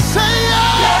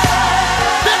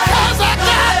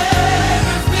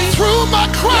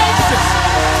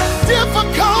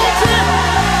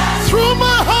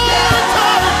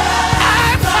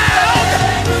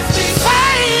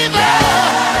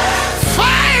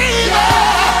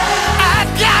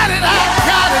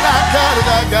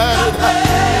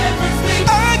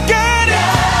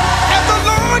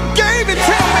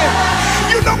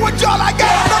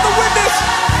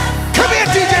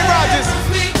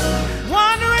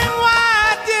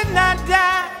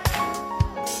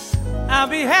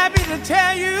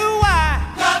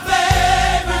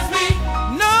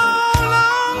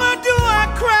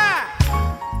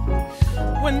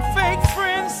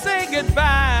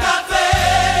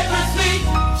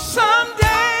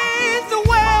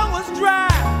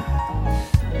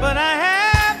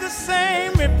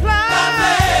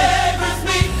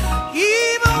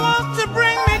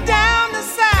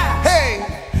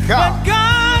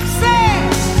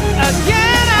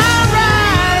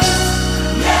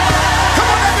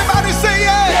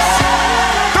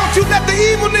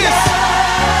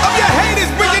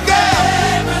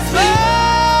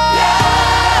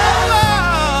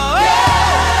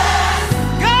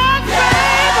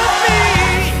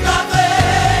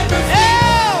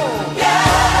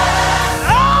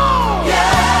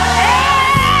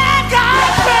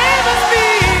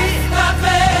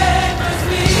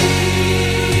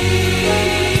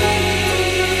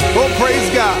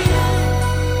 God.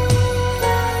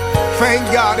 Thank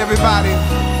God, everybody.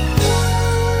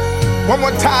 One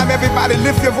more time, everybody,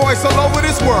 lift your voice all over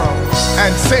this world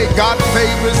and say, God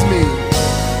favors me.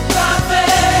 God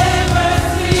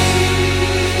favors me.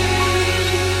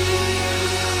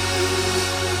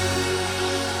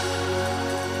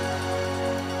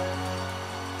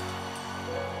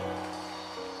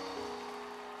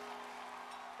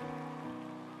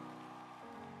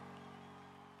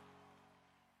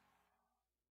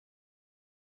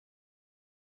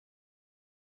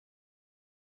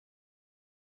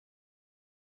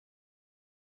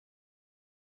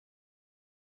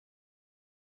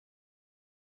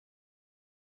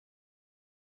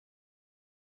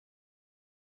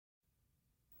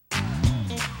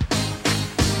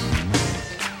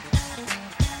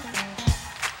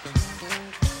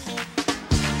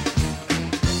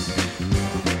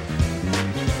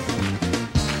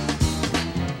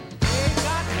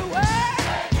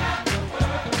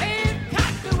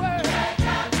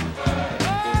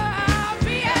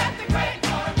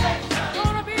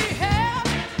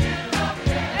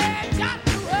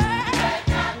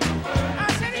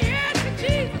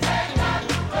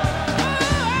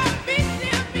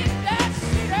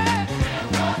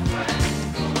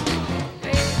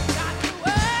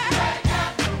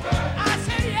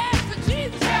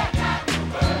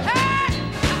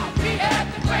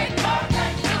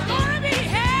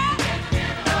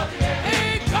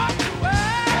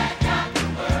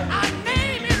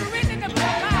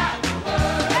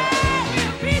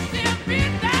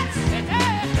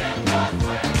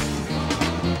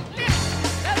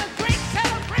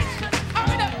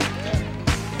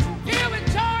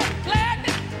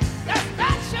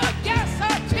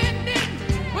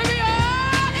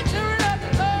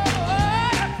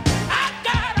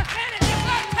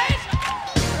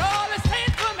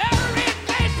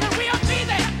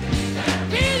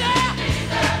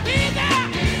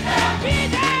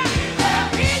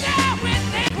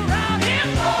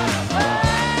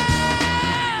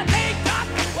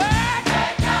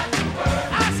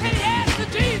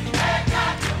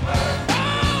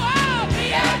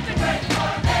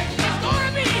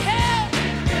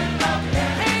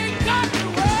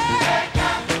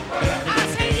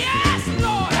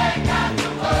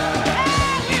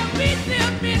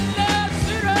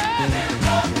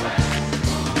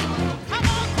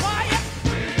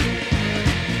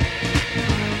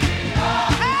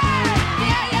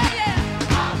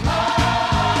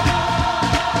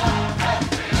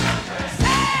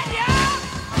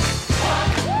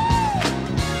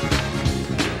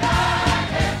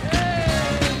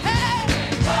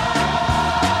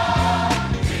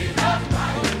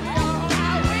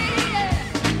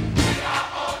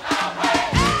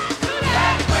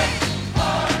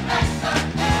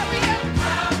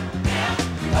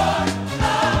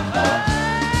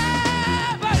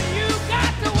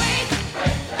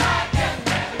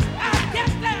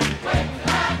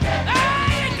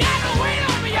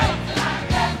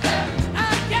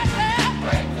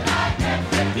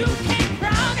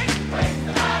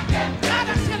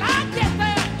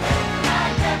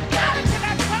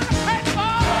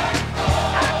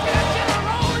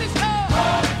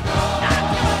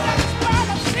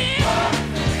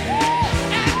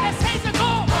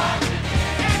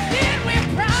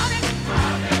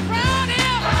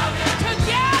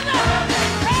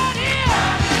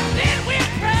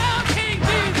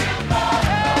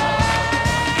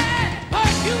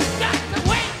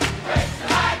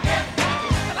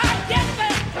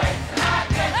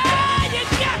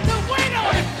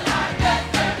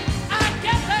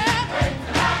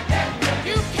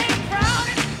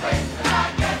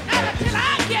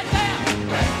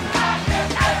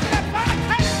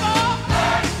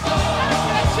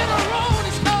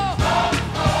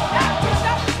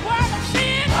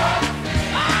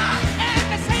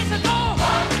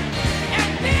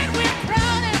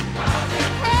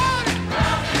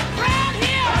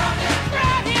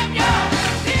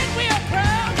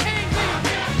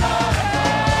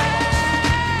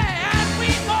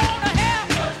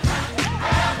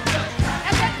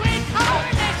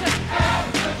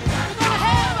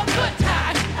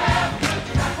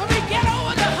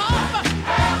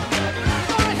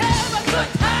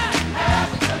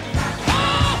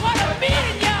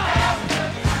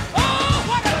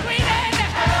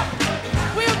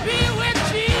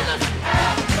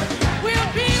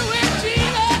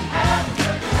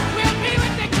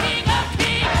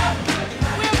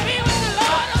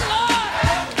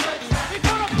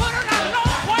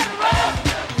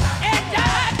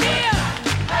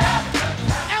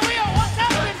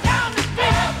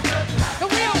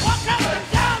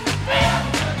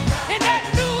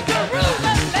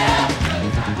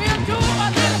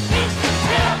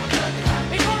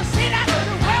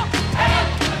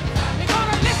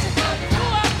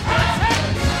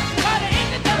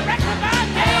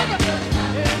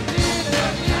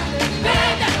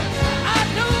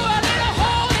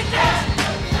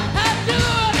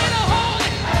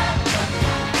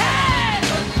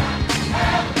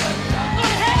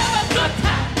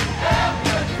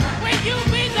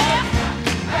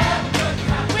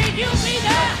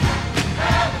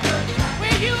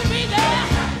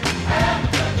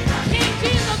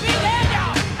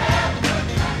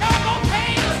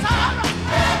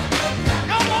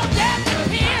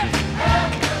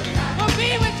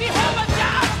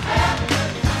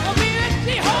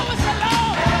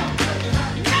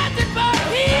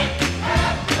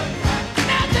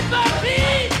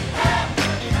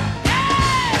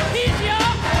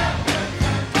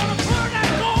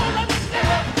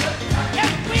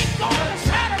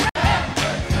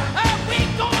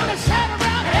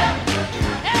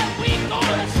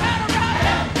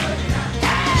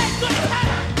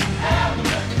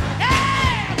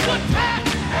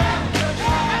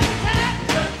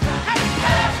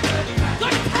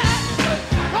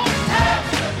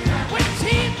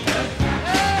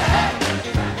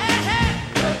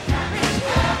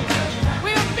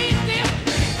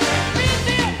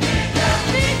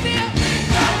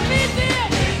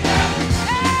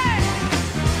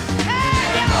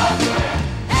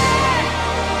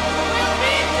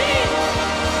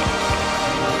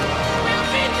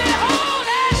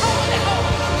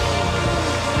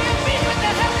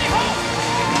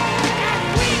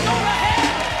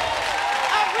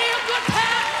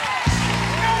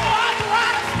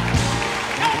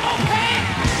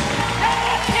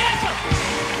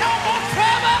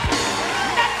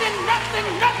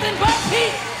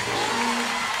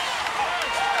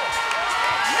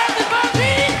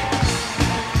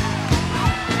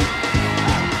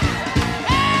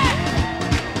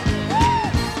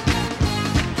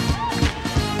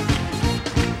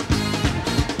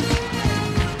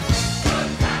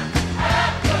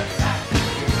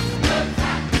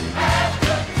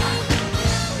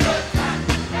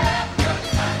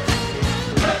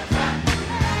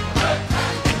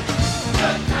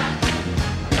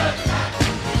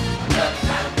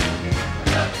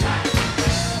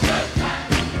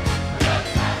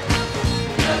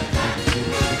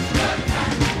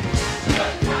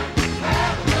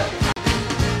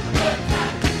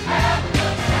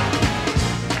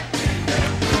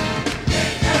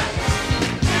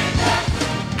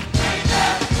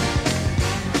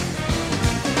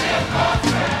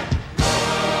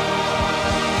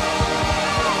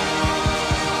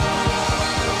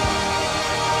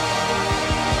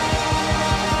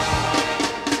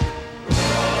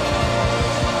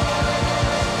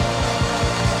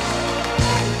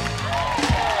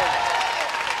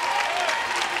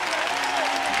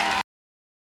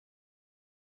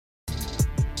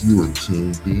 You are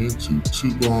tuned in to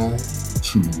Too Long,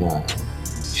 Too Long,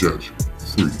 Judgment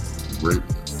Free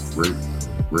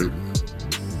Radio.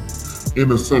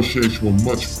 In association with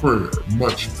Much Prayer,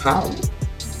 Much Power,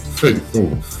 Faith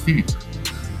Over Fear,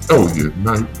 Elliott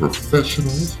Knight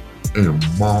Professionals, and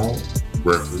Mall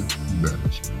Record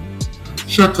Management.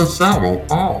 Check us out on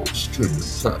all streaming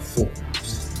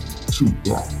platforms. Too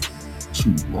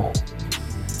long,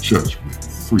 Judgment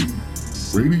Free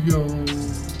Radio.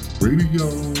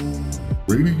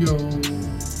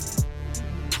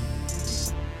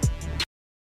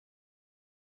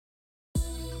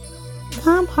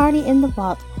 Come party in the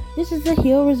vault. This is the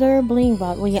Hill Reserve Bling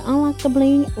Vault, where you unlock the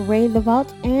bling, raid the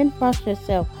vault, and frost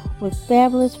yourself with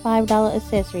fabulous $5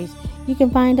 accessories. You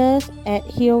can find us at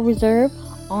Hill Reserve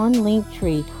on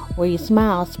Linktree, where you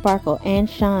smile, sparkle, and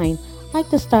shine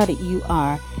like the star that you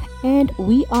are. And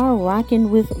we are rocking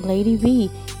with Lady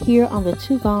V here on the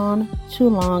Too Gone, Too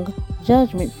Long,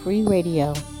 Judgment Free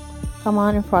Radio. Come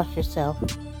on and frost yourself.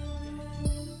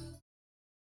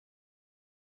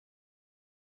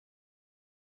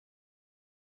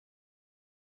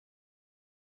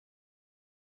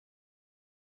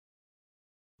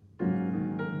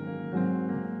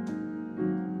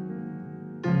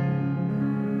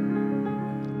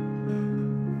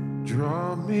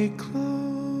 Draw me close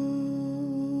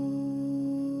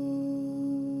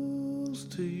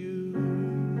to you.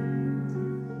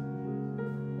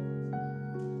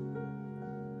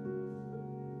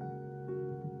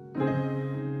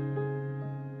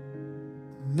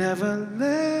 Never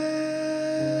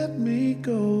let me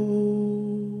go.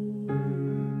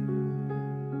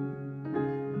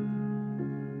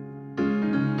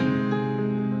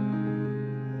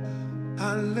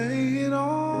 I lay it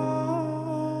all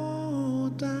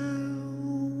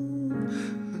down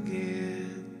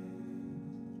again.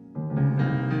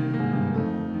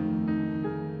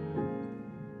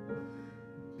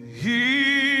 Here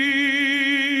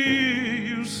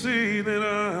you say that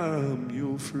I'm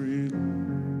your friend.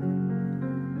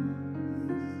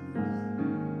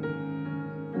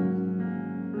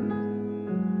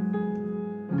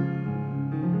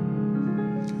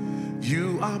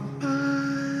 You are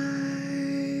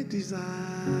my desire.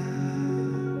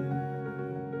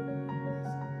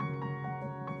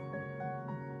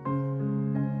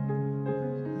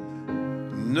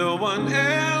 No one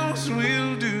else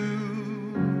will do.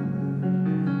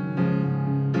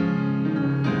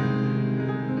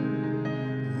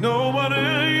 No one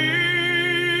else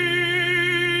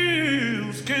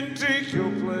can take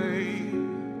your place.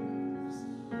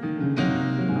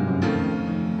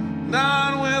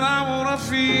 Not when I wanna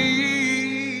feel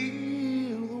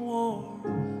the warmth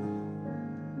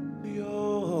of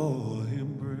your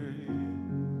embrace.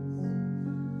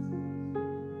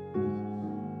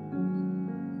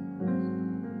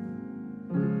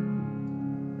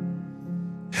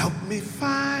 Help me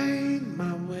find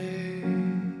my way.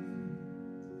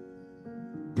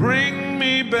 Bring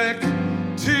me back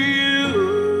to you.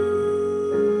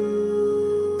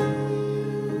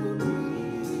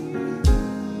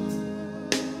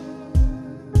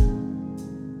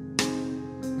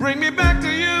 Bring me back to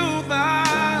you,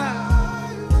 thy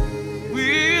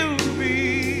will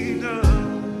be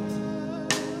done.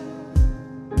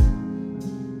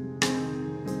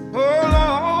 Oh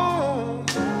Lord,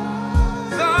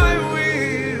 thy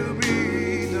will be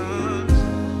done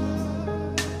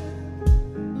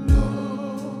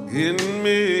in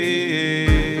me.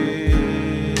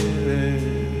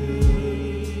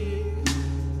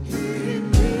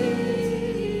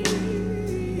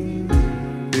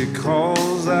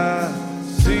 Because I've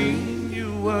seen you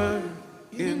work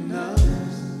in us,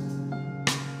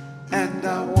 and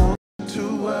I want to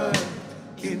work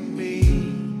in me.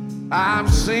 I've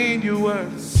seen you work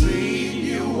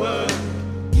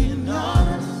in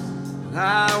us.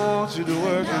 I want you to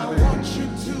work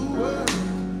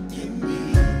in me.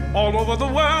 All over the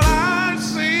world, I've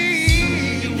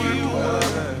seen you work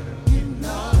in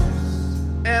us,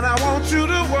 and I want you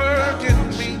to work in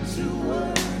me.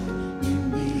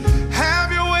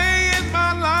 Have your way in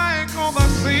my life, 'cause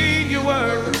I've seen you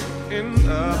work in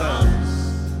others,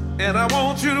 and I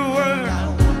want you to work.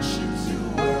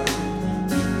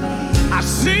 I've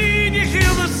seen you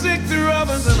heal the sick through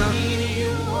others,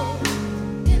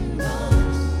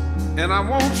 and I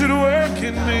want you to work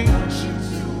in me.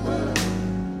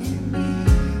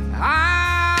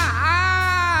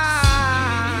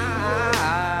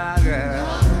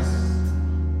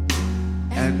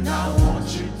 And I want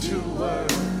you to work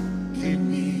in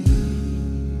me.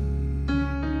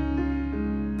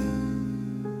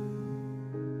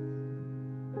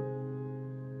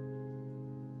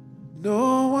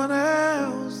 No one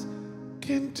else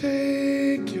can can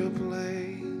take your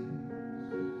place.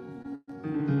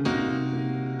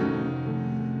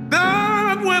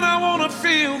 Not when I want to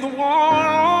feel the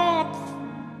warmth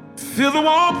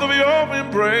of your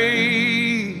embrace.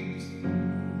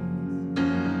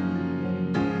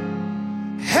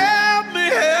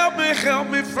 Help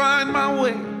me find my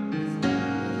way.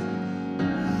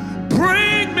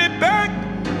 Bring me back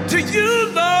to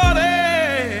you, Lord,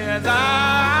 as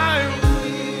I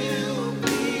will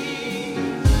be.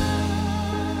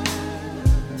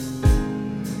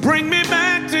 Bring me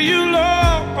back to you,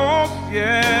 Lord,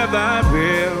 yeah, I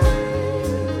will.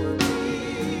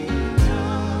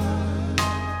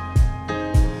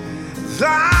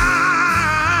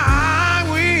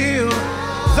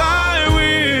 Thy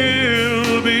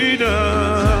will be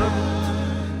done,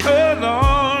 oh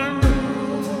Lord,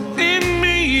 in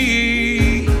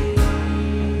me.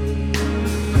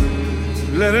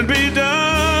 Let it be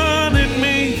done in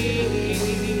me,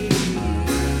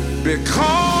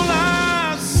 because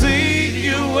I see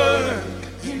you work,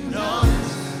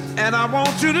 and I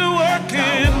want you to work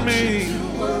in me.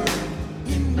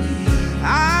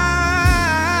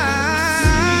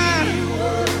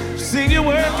 See you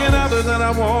working others, and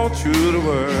I want you to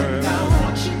work.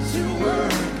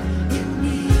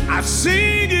 I've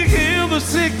seen you heal the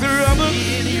sick through others,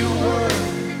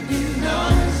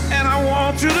 and I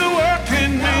want you to work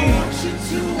in me.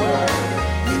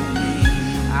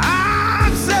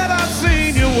 I said I've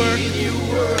seen you work,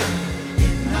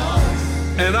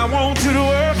 and I want you to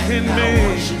work in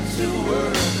me.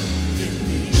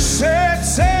 Said,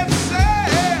 see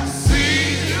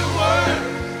you work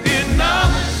in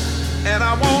others, and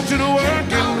I want you to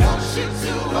work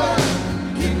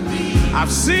in me.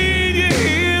 I've seen you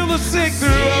heal the sick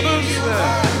through others,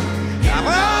 and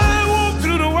I want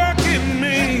you to work in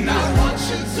me.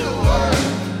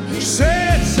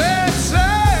 Say,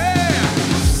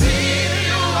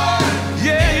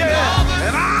 yeah,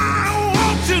 and I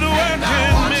want you to work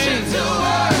in me.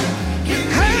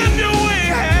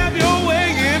 Have your way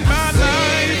in my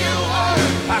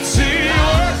life. I see you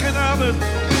working others,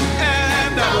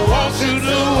 and I want you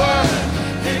to work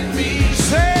in me.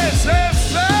 Say, see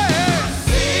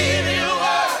you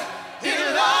work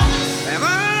in others, and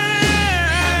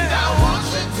I want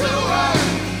you to work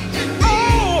in me.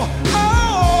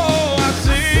 Oh, I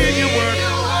see you work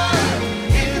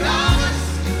in others,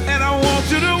 and I want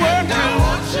you to work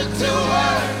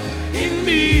in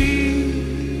me.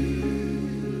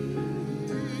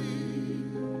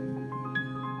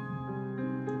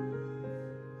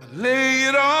 Lay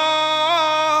it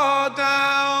all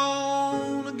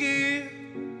down again.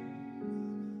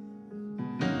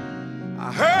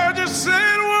 I heard you say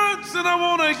it once, and I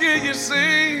want to hear you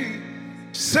say,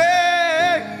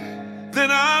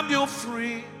 that I'm your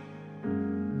friend.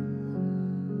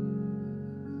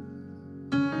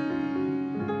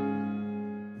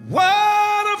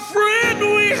 What a friend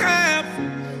we have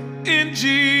in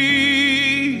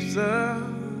Jesus.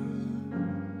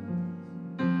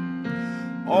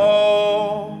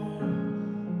 All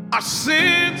our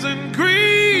sins and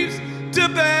griefs to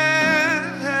bear.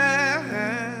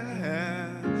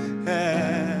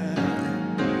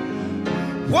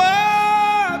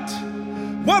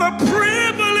 What a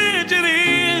privilege it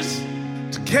is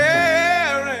to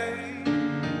carry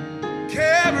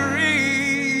everything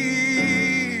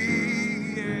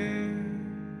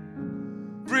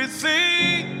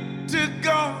to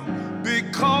God,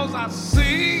 because I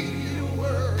see you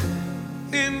work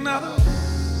in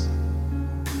others,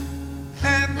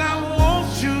 and I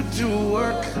want you to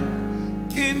work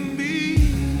in me.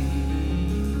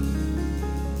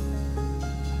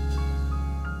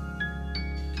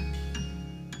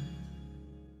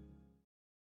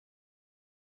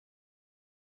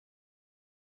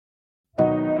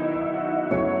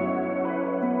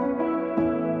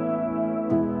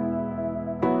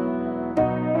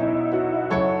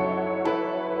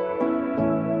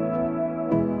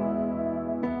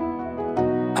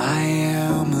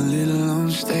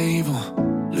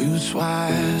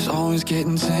 Wires always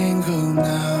getting tangled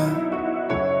now.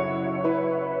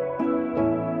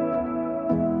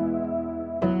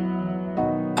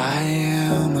 I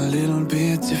am a little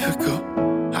bit difficult.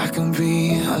 I can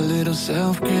be a little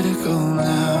self-critical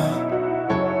now.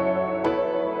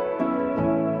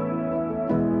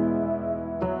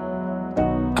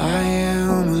 I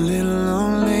am a little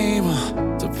unable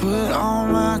to put all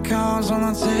my cards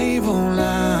on the table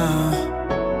now.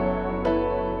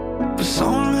 But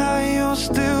somehow you're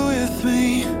still with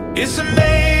me. It's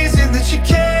amazing that you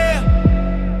care,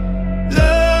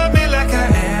 love me like I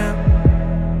am,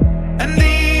 and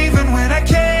even when I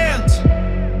can't,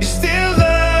 you still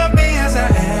love me as I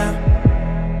am.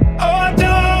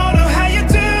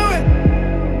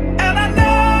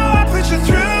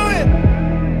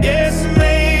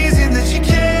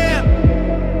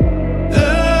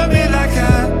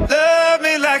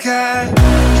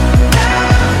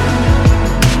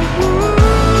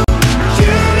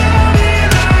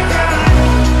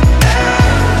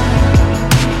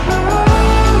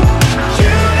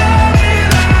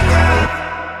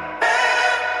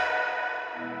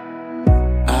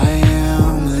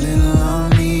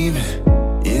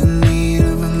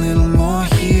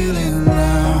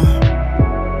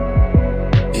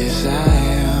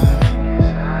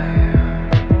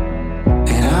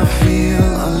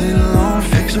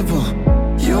 impossible.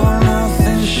 You're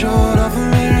nothing short of a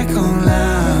miracle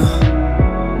now.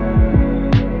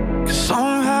 'Cause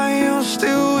somehow you're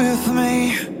still with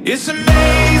me. It's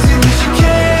amazing that you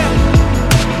care.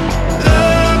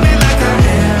 Love me like I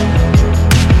am.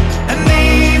 And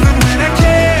even when I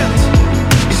can't,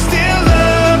 you still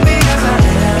love me as I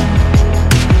am.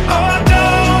 Oh, I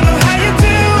don't know how you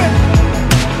do it,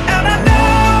 and I know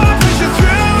I push you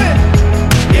through it.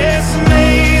 Yeah, it's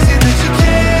amazing that you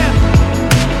care.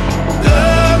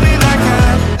 Love me like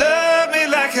I, love me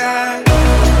like I.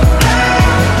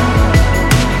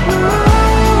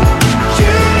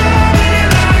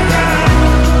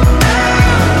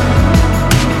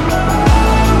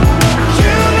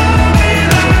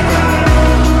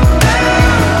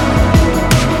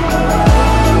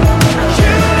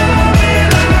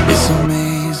 It's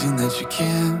amazing that you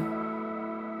can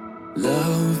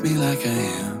love me like I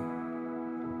am.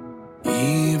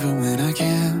 Even when I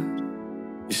can't,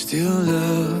 you still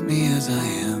love me as I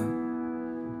am.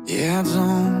 Yeah, I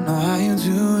don't know how you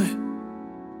do it,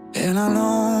 and I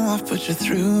know I've put you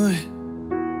through it.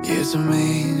 Yeah, it's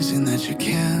amazing that you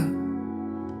can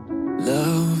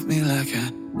love me like I,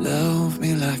 love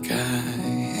me like I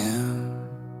am.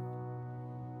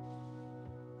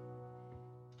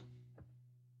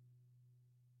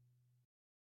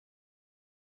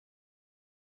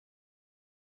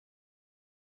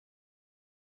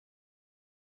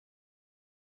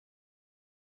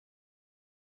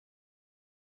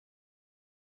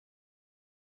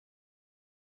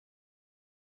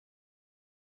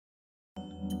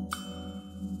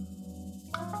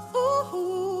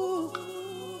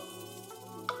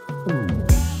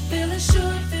 Feeling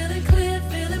sure, feeling clear,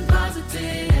 feeling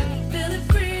positive, feeling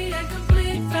free and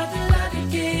complete, felt the love you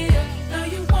give. No,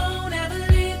 you won't ever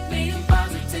leave me. I'm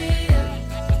positive,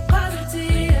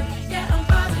 positive, yeah, I'm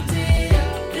positive.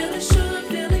 Feeling sure,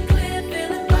 feeling clear,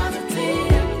 feeling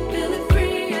positive, feeling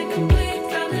free and complete,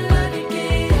 felt the love you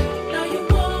give. No, you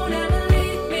won't ever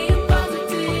leave me. I'm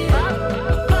positive,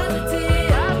 positive,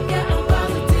 yeah, I'm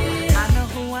positive. I know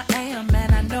who I am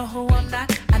and I know who I'm not.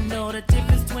 I know the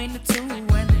difference between the two,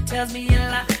 and it tells me a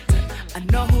lot. I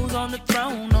know who's on the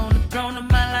throne of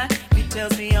my life. He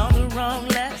tells me all the wrong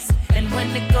less, and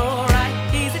when they go right,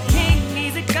 he's a king,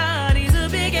 he's a god, he's a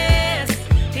big ass.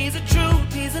 He's a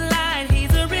truth, he's a light,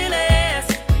 he's a real ass.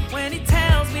 When he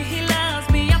tells me he loves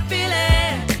me, I feel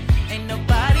it. Ain't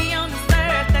nobody on this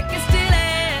earth that can steal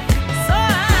it. So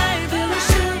I'm feeling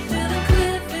sure, feeling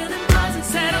clear, feeling positive.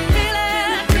 Said I'm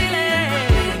feeling,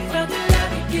 felt the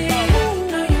love you give.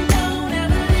 No, you won't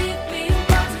ever leave me.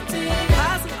 Positive,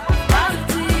 positive,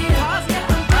 positive,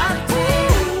 yeah, I'm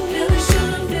positive. Feeling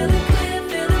sure, feeling clear,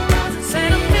 feeling positive. Said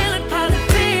I'm feeling positive.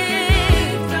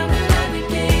 Felt the love you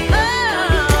give. No, you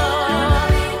won't ever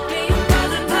leave me.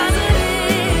 Positive,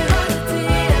 positive,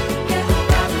 yeah, I'm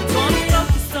positive. Gonna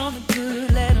focus on the good,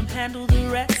 let him handle the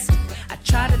rest. I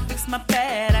try to fix my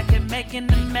bad, I kept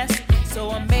making a mess. So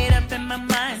I made up in my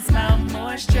mind, smile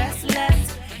more, stress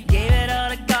less. Gave it all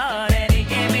to God and he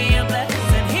gave me a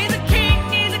blessing. He's a king,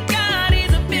 he's a god,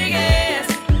 he's a big ass.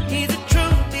 He's a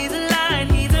truth, he's a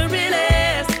light, he's a real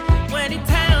ass. When he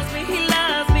tells me he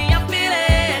loves me, I feel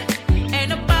it. Ain't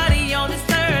nobody on this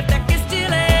earth that can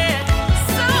steal it.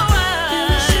 So I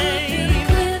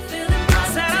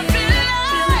said I'm feeling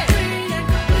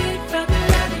felt the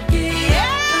love you give.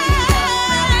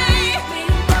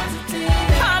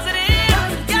 Positive,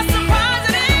 yes, I'm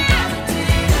positive.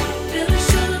 Feeling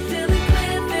sure, feeling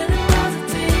clear, feeling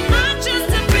positive. I choose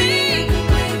to be,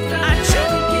 I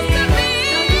choose to be.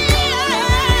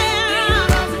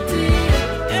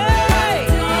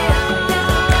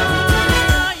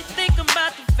 You think I'm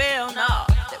about to fail? No,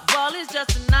 that wall is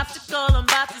just an obstacle I'm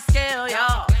about to scale,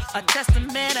 y'all. A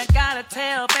testament I gotta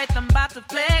tell, faith I'm about to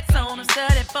flex on. I'm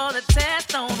studying for the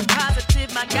test on. I'm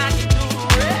positive my God can do the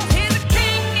rest. He's a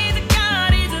king, he's a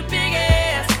god, he's a big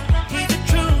ass. He's a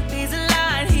truth, he's a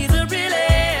light, he's a real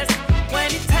ass. When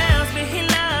he tells me he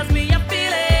loves me, I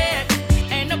feel it.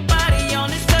 Ain't nobody on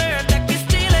this earth that can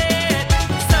steal it.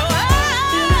 So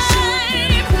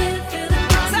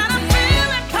said I'm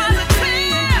feeling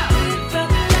positive.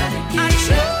 I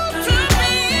choose to be.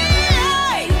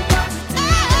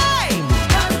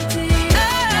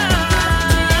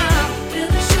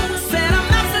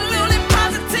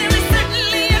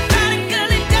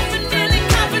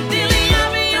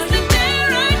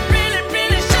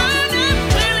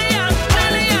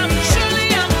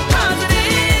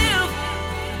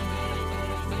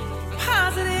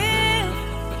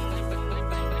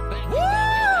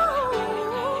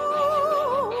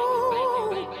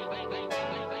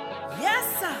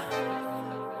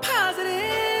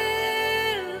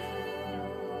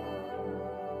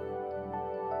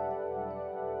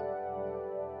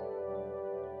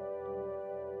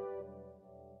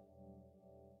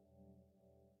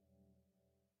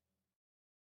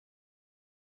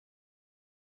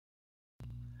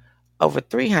 Over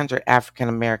 300 African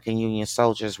American Union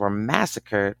soldiers were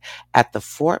massacred at the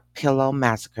Fort Pillow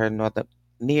Massacre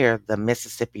near the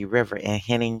Mississippi River in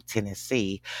Henning,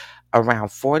 Tennessee,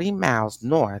 around 40 miles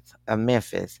north of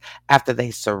Memphis, after they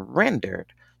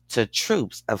surrendered to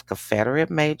troops of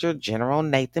Confederate Major General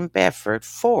Nathan Bedford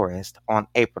Forrest on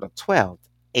April 12,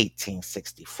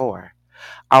 1864.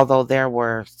 Although there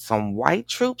were some white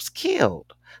troops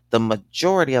killed, the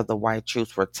majority of the white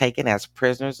troops were taken as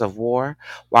prisoners of war,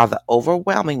 while the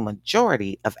overwhelming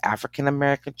majority of African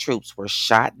American troops were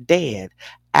shot dead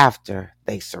after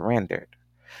they surrendered.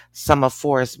 Some of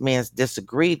Forrest's men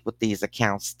disagreed with these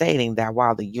accounts, stating that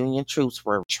while the Union troops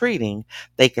were retreating,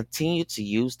 they continued to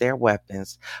use their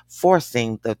weapons,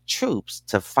 forcing the troops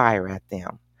to fire at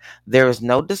them. There is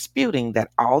no disputing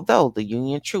that although the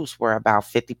Union troops were about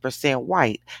 50%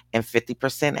 white and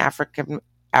 50%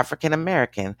 African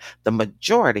American, the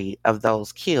majority of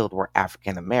those killed were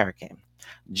African American.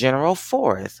 General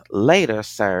Forrest later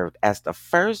served as the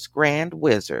first Grand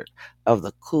Wizard of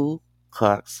the Ku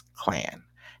Klux Klan.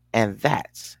 And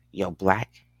that's your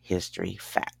Black History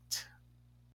Fact.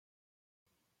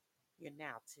 You're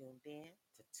now tuned in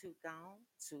to Too Gone,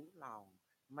 Too Long.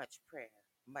 Much prayer,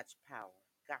 much power,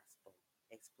 gospel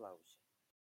explosion.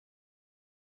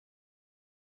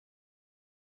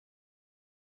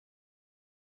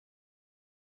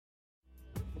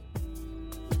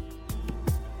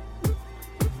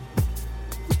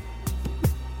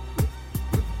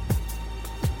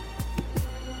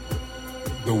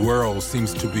 The world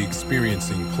seems to be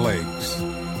experiencing plagues.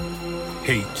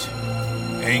 Hate,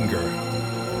 anger,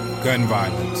 gun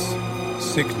violence,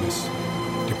 sickness,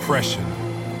 depression,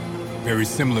 very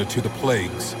similar to the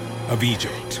plagues of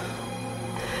Egypt.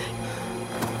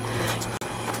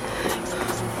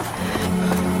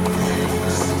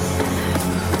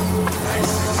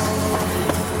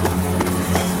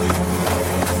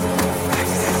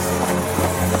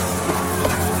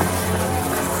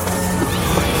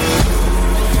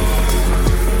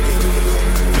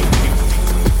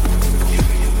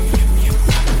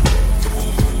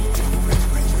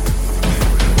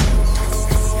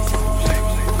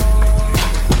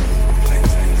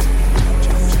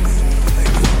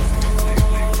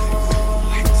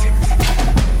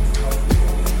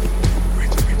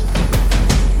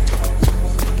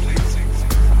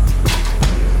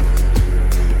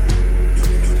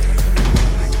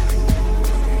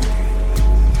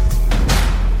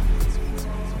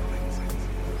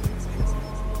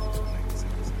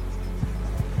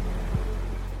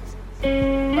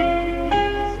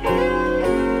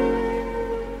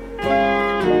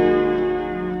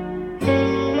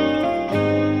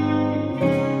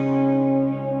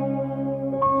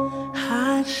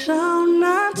 I shall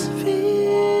not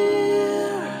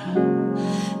fear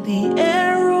the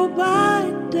arrow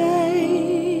by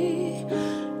day,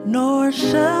 nor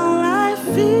shall I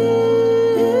fear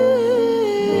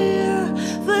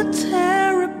the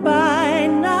terror by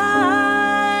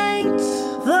night.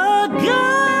 The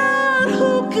God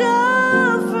who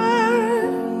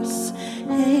governs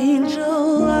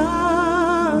angel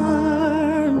armies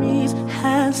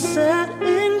has set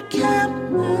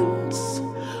encampments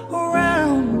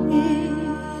around me.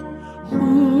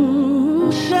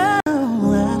 Whom shall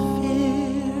I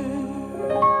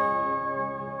fear?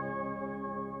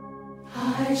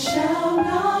 I shall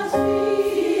not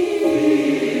fear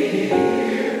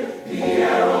the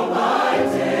arrow by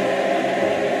day,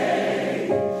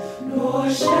 nor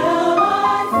shall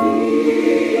I fear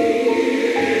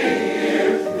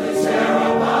the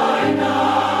terror by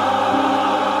night.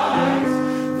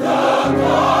 The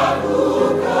God who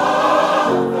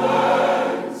governs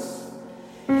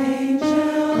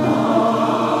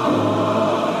angel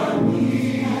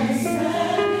armies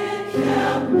has set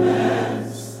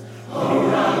encampments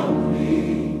around me.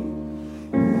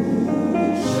 Whom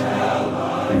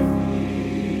shall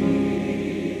I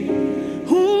fear?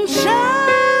 Whom shall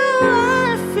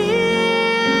I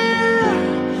fear?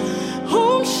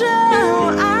 Whom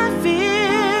shall I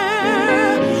fear?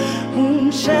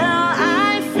 Whom shall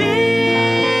I fear?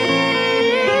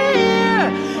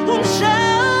 Whom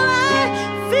shall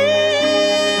I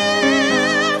fear?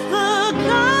 The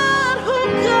God who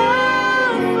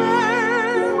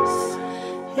governs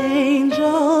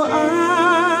angel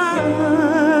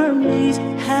armies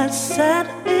has set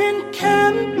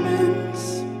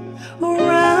encampments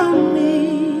around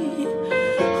me.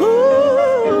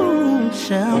 Whom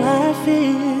shall I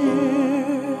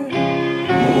fear?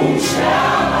 Whom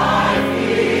shall I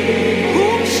fear?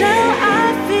 Whom shall I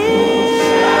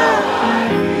fear?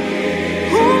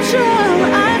 Whom shall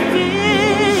I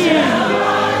fear?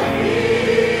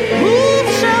 Whom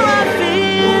shall I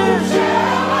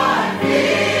fear?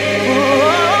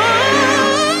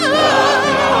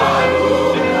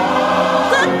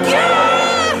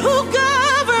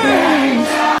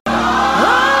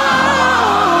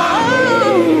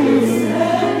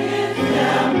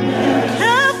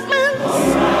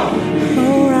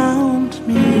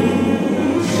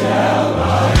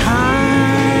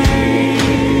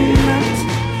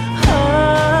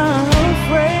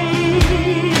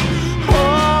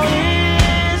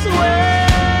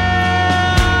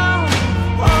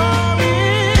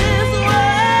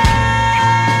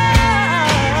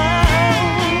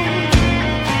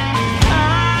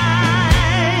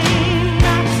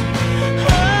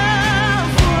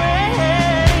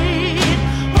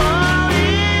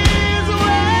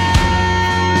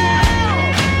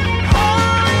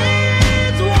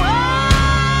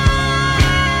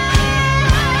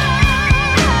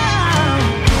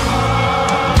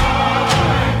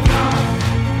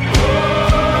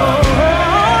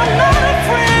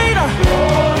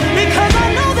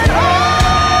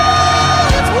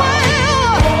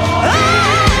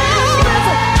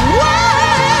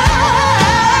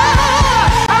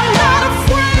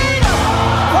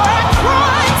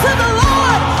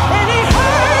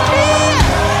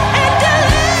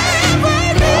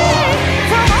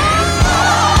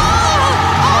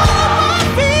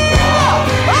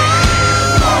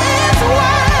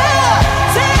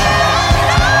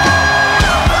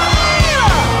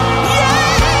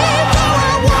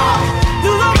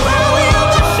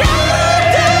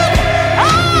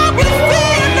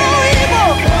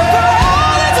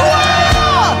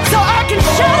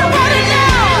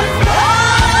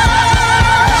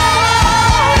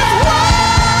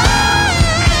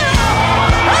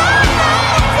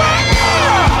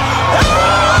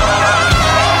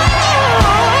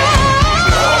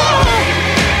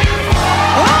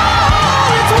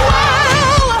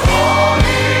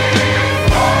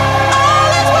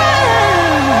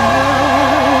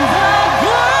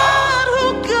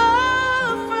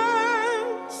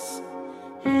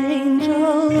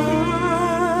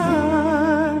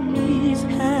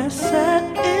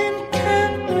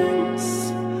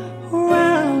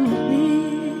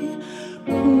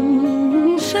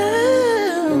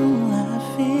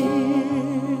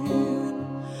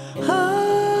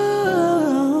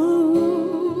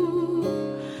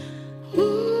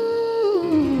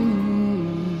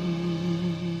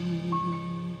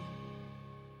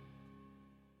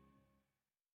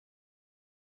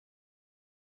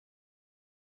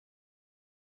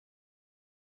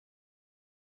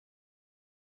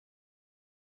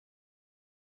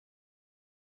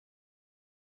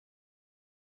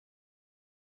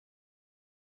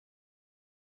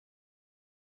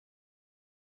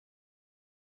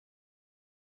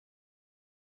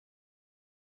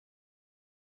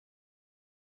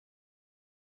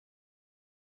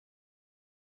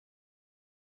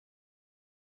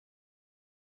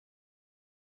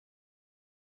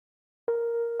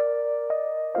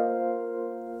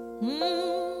 I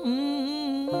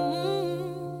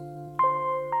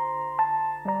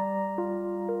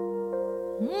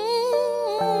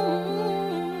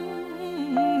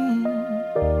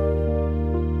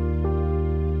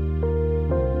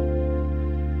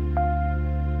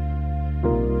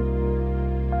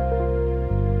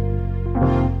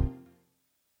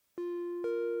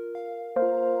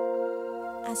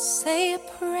say a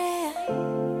prayer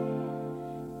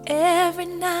every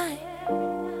night.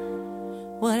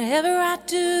 Whatever I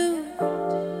do,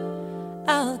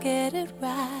 I'll get it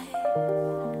right.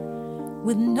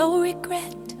 With no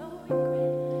regret,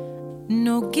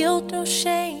 no guilt, no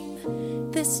shame.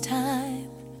 This time,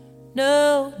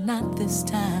 no, not this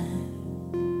time.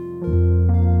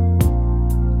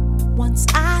 Once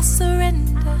I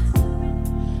surrender,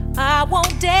 I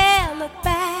won't dare look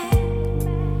back.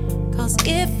 'Cause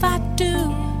if I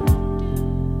do,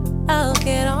 I'll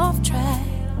get off track.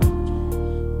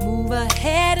 Move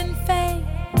ahead in faith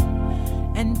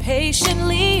and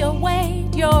patiently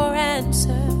await your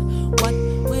answer. What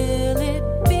will it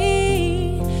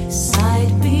be?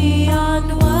 Sight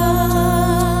beyond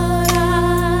what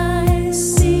I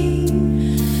see.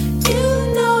 You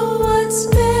know what's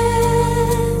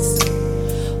best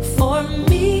for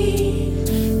me.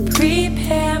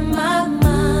 Prepare my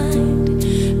mind,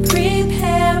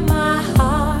 prepare my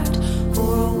heart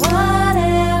for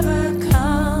whatever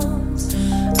comes.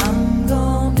 I'm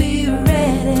gonna be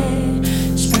ready,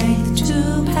 strength to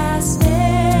pass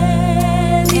any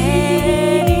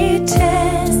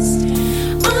test.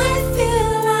 I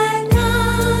feel like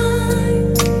I'm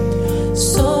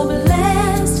so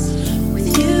blessed with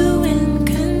you in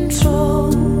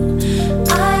control.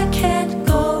 I can't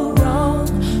go wrong,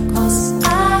 'cause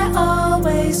I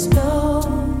always know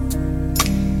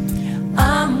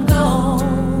I'm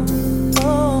gonna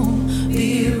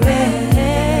be ready.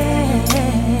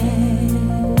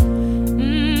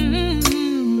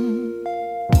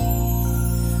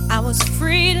 I was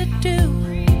free to do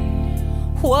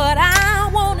what I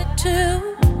wanted to.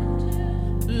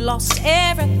 Lost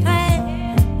everything,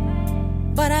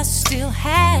 but I still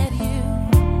had you.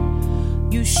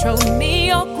 You showed me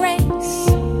your grace.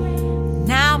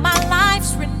 Now my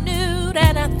life's renewed,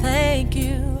 and I thank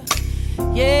you.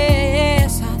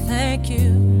 Yes, I thank you.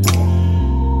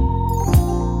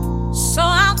 So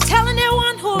I'll tell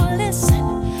anyone who'll listen,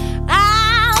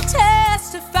 I'll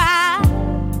testify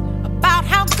about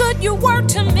how good you were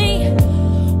to me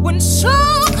when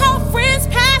so-called friends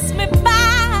passed me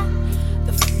by.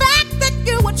 The fact that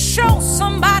you would show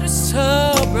somebody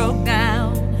so broke down,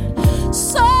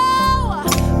 so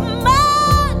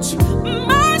much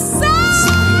mercy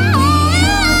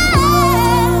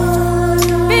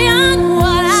beyond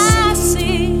what I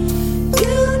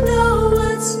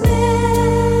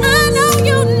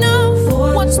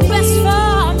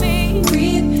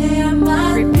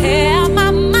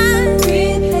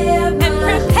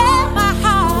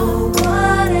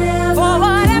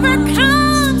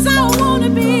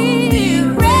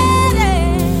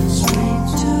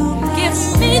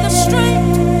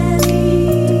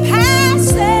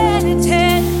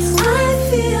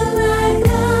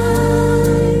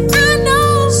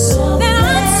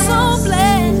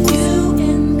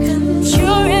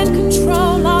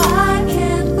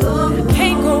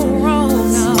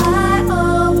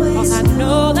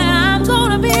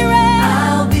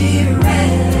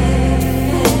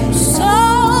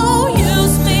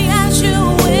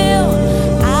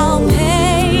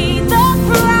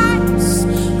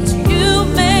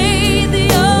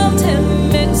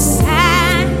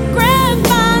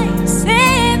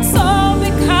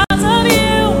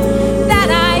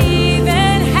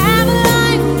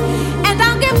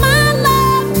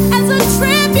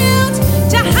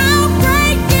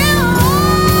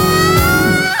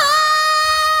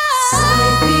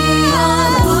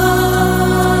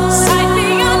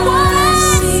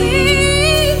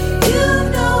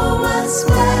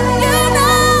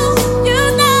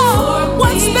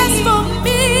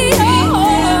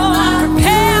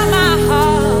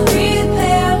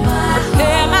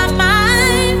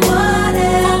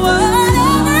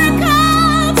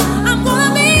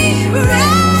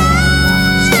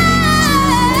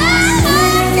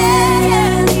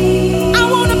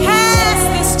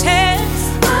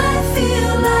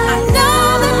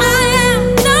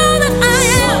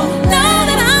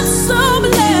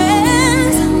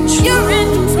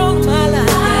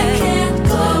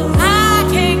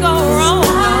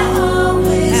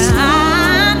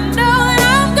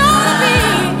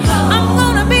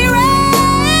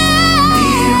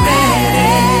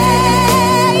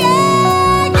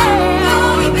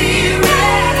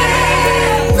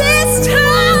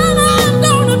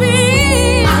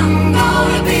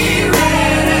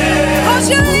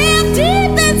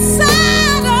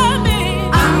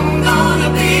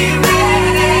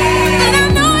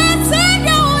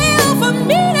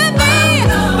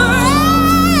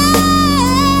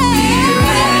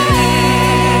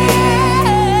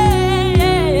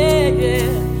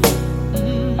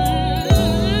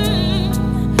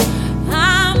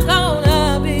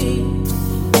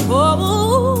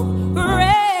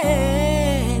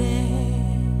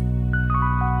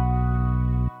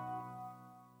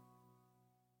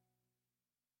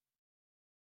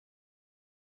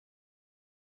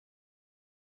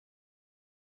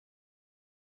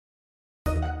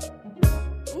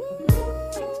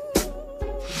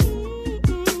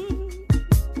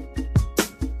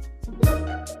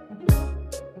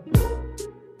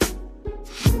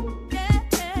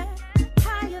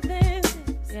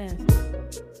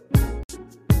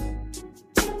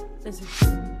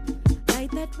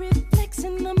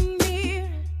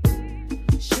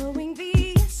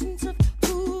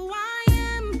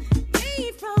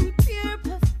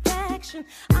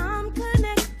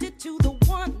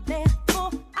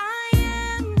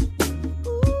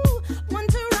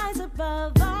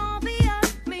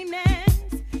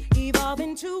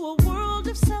into a world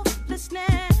of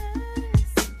selflessness.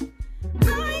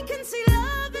 I can see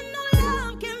love and no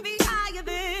love can be higher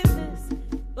than this.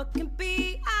 What can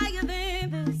be higher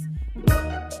than this?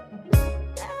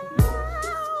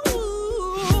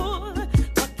 Oh,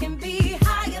 what can be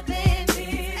higher than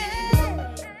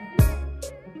this?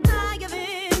 Higher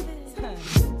than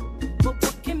this? But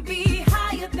what can be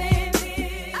higher than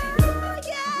this? Oh,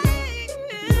 yes.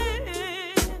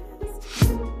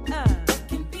 What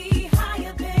can be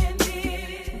higher than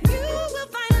this? You will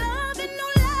find love and no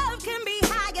love can be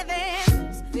higher than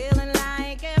this. Feeling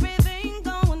like everything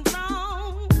going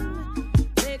wrong.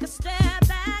 Take a step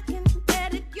back and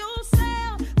edit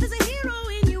yourself. There's a hero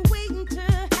in you waiting to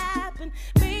happen.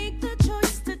 Make the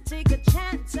choice to take a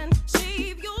chance and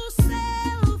save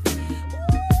yourself. Ooh,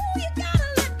 you gotta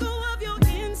let go of your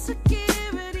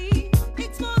insecurity.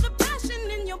 Explore the passion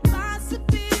in your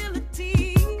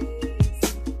possibilities.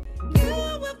 You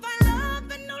will find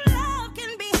love and no love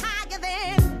can be higher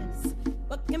than this.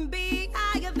 What can be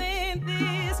higher than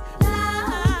this?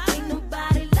 Love. Ain't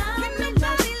nobody love me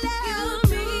like you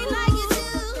like you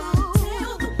do.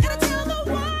 Gotta tell the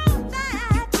world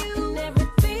that you and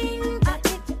everything that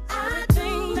I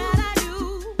think that I do.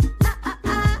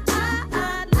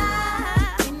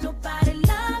 Ain't nobody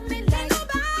love me like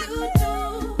you do.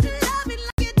 Love me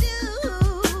like you do.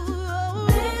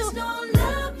 There's no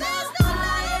love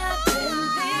higher than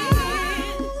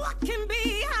this. What can be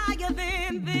higher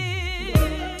than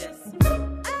this?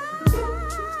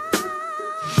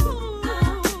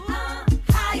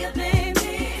 Higher than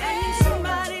this. I need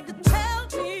somebody to tell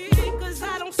me, 'cause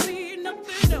I don't see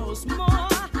nothing else more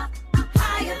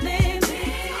higher than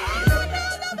this.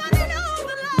 Nobody knows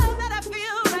the love that I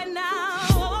feel right now.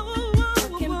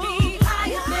 What can be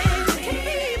higher than this? Can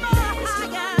be more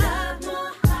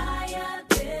higher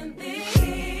than this.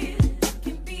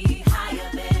 Can be higher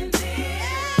than this.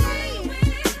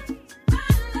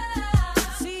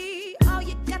 See, all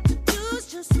you got to do is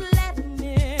just let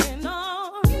me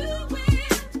know. You will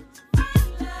find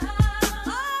love.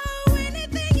 Oh,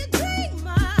 anything you dream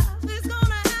of is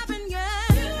gonna happen,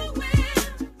 yeah. You will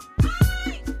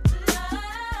find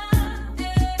love.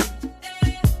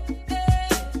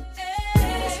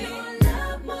 There's no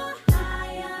love more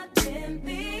higher than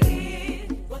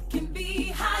this. What can be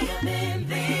higher than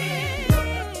this?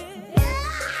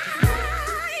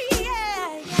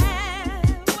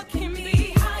 What can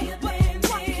be higher than this?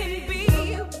 What can be?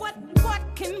 What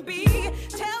can be?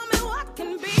 Tell me what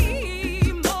can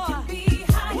be more?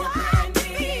 What can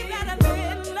be better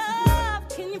than love?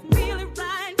 Can you feel it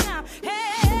right now?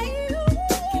 Hey,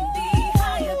 what can be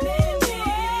higher than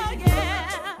this?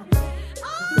 Yeah.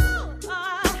 Oh,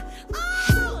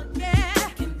 yeah.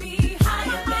 Can be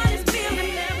higher than this.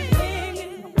 Feeling everything.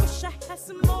 I wish I had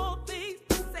some more things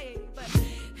to say, but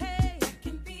hey, I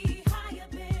can be higher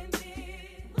than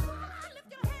this. Lift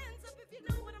your hands up if you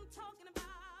know what I'm talking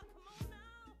about. Come on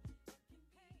now.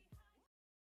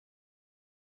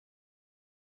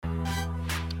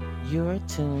 You're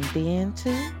tuned in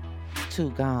to Too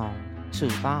Gone, Too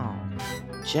Long,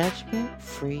 Judgment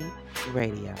Free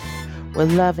Radio, where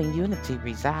love and unity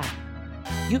reside.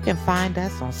 You can find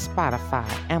us on Spotify,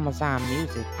 Amazon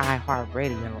Music,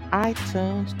 iHeartRadio,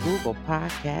 iTunes, Google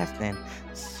Podcasts, and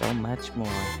so much more.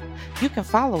 You can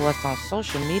follow us on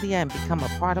social media and become a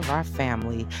part of our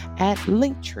family at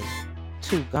Linktree,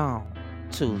 Too Gone,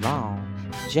 Too Long,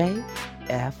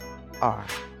 JFR.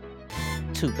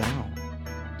 Too Gone,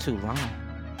 Too Long.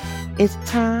 It's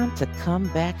time to come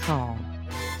back home,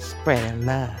 spreading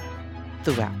love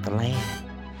throughout the land.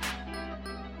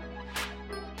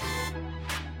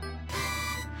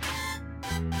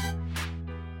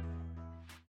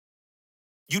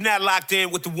 You now locked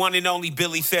in with the one and only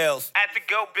Billy Sales. At the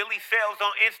Go Billy Sales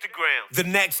on Instagram. The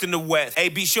next in the West. Hey,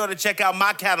 be sure to check out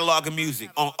my catalog of music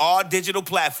on all digital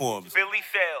platforms. Billy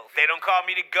Sales. They don't call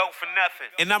me the GOAT for nothing.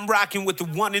 And I'm rocking with the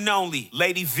one and only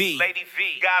Lady V. Lady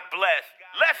V. God bless.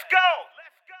 Let's go!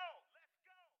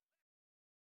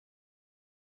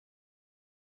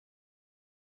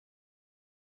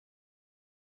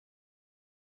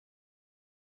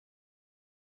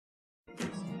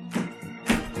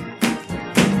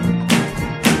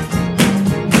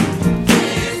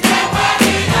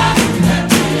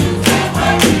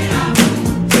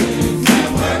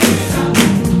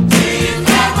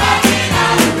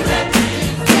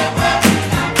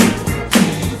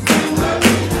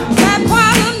 That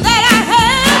problem that I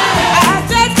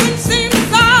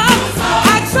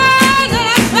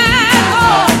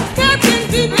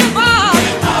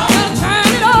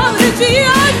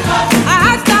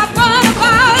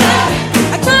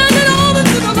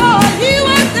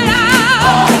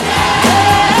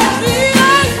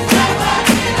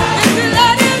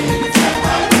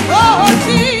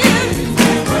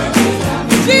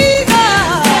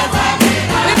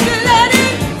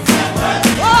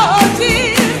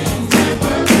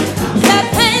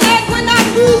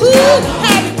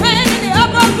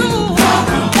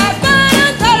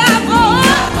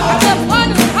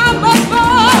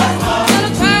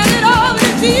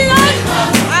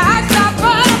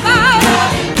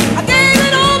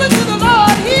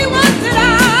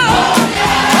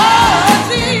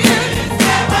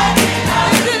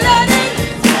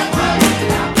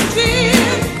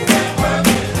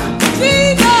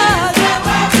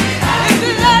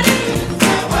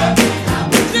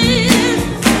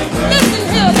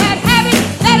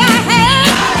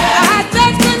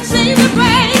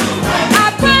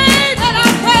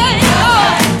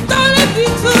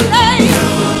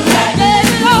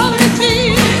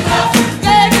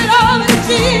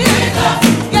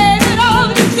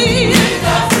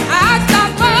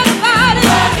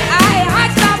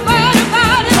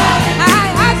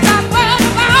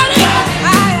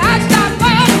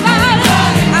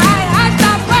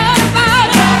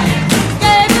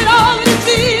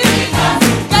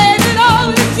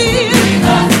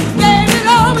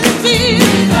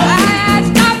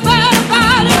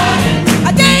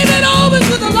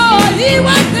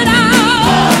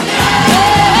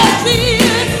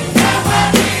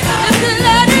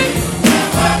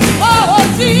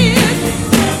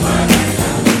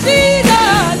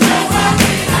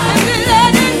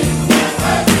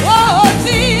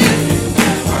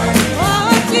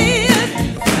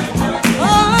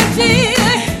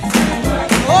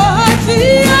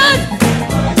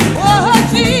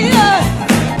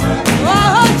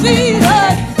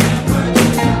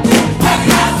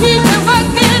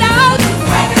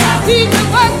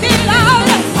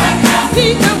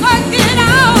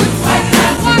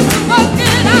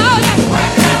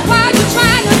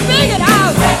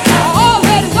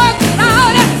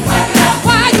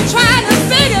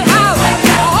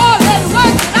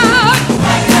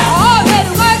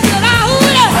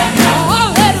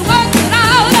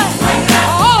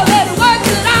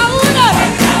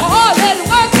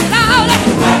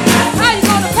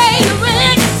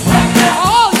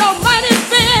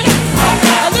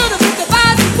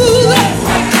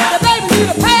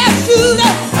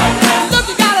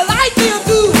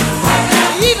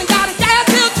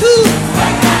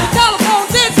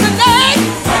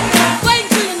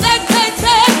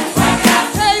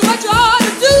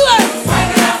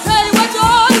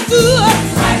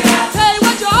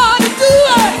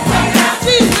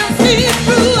Didn't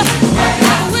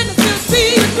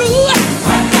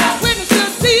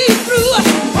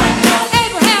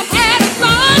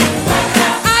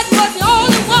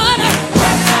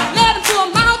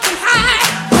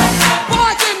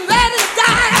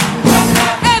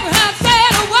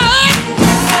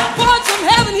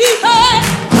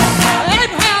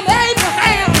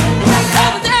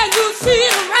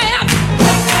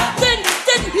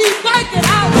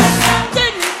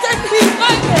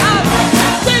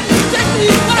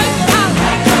he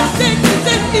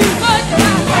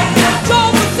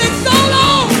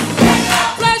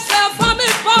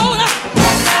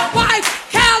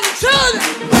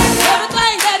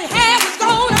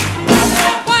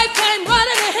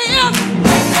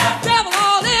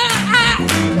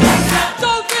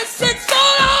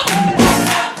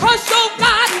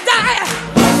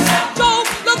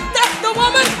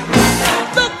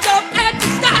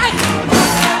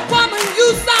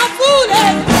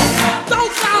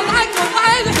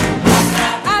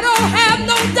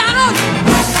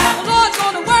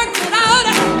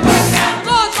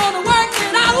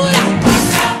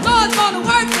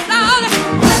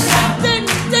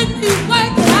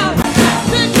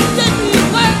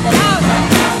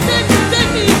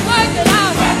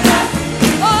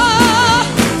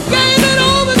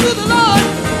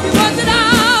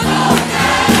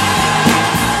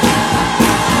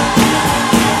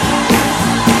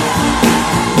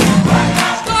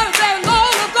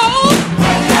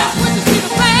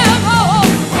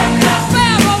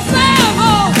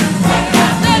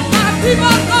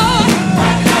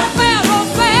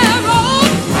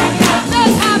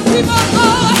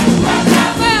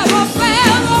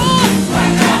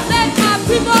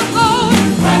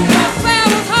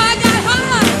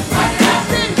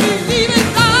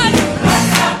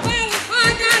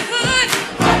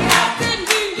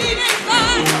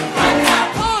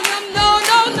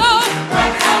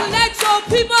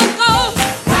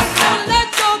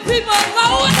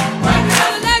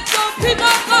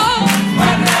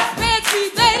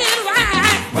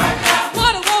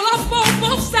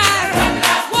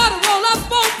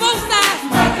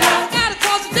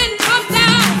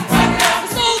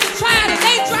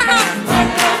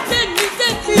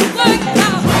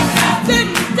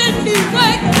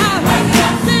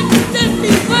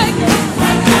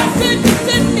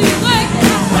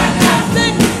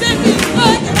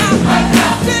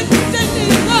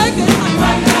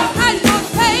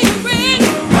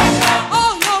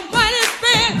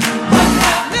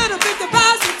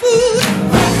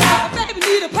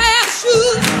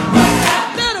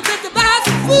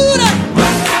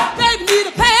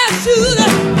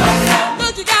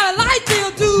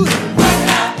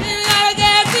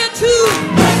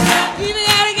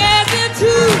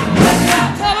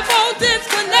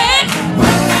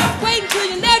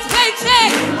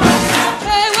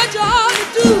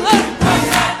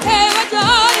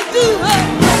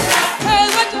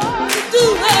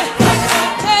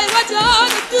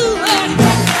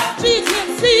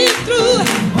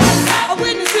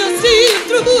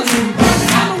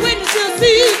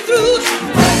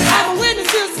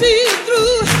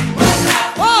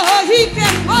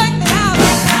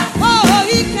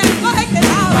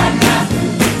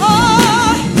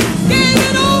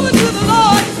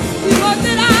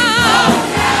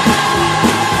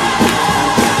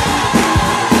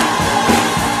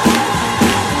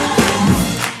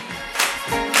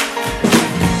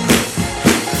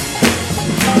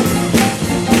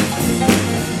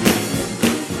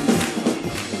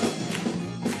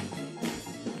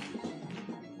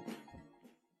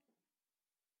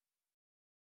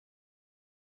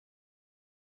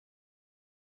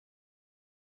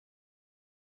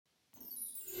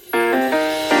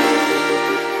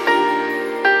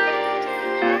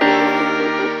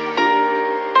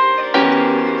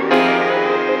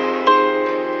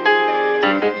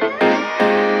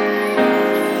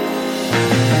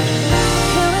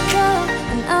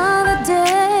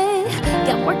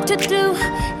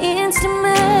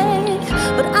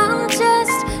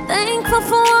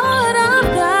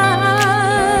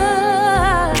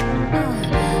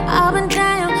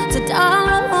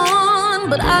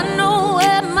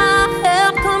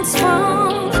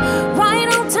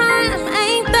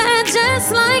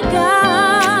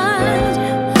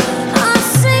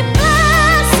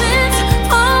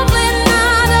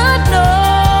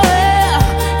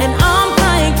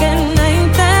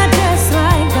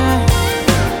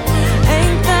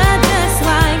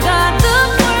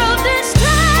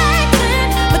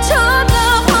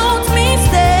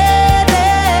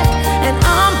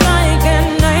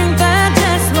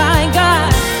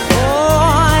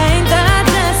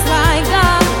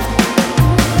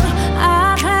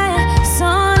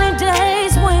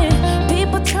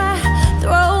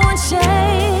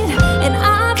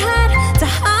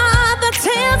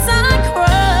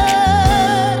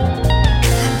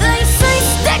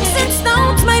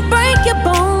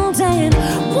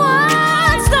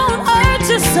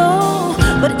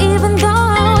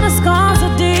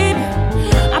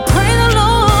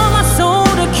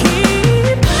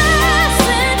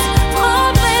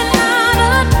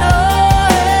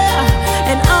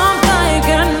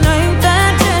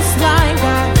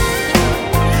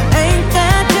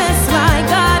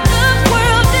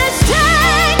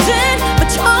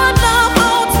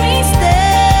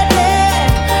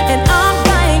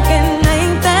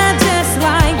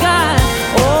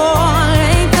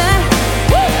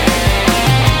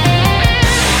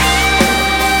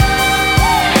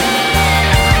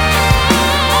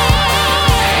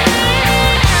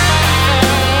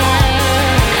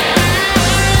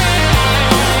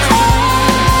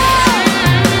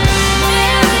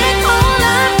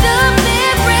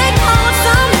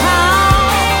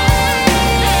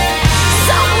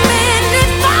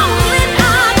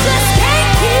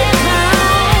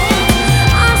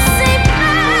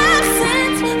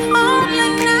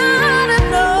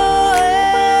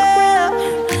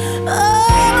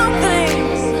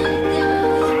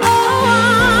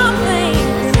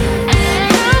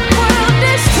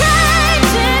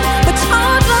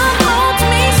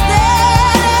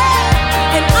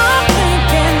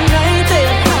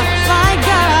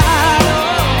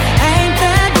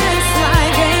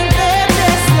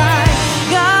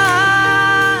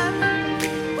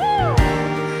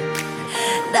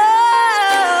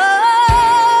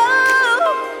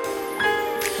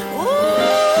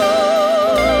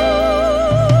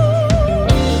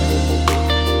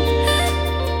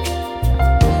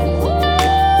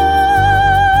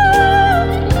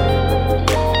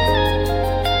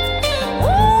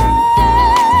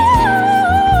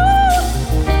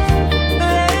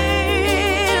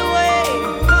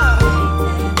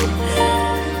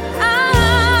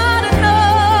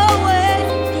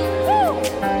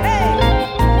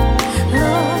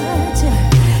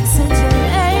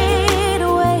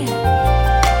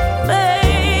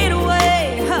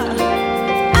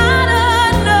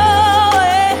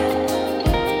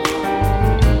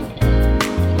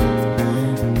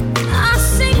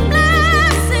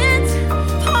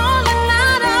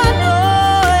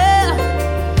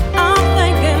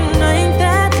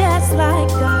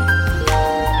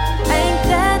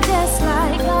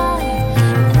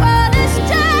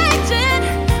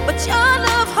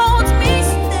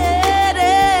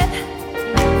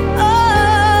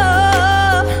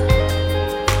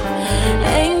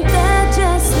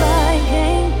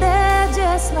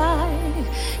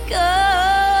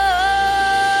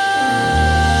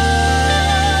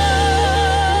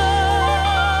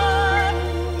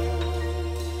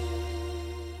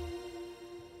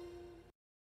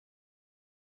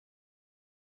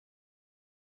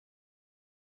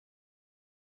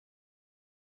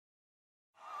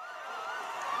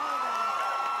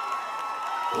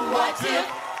What if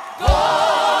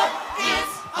God is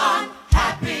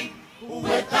unhappy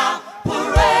without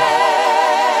praise?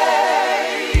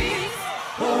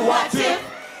 What if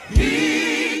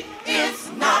He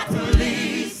is not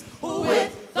pleased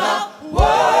with the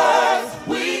words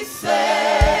we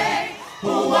say?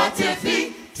 What if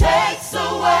He takes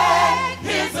away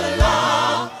His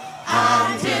love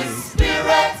and His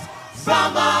Spirit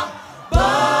from above?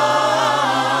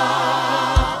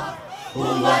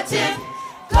 What if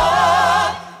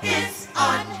God is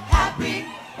unhappy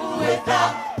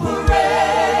without praise?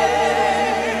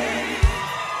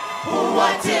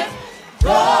 What if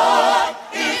God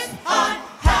is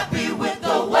unhappy with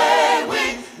the way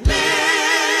we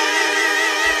live?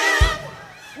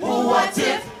 What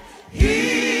if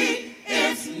He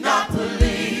is not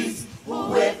pleased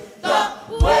with the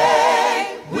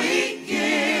way we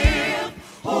give?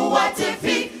 What if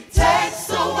He takes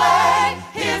away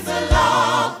His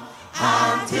love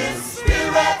and His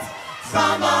Spirit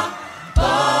from above?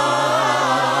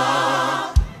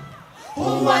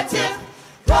 What if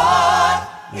God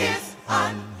is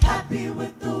unhappy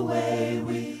with the way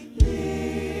we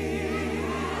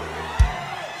live?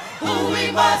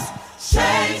 We must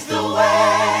change the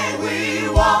way we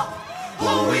walk.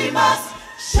 We must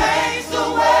change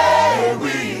the way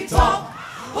we talk.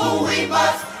 We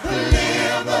must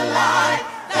live a life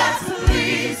that's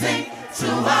pleasing to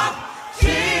our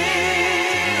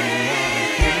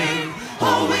King.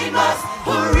 We must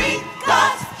read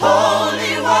God's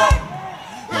holy word.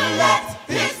 Let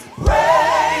His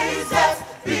praises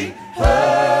be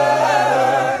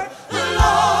heard.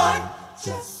 Lord,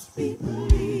 just be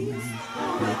pleased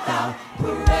without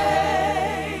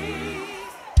praise.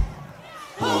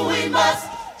 We must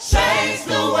change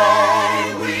the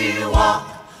way we walk.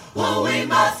 We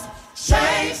must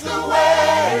change the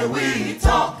way we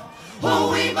talk.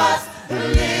 We must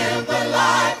live a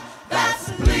life that's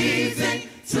pleasing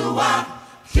to our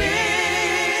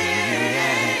King.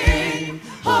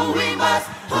 We must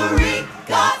read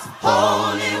God's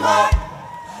holy word.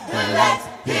 Let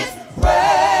His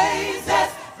praises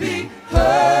be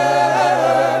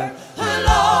heard.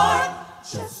 Lord,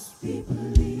 just be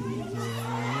pleased.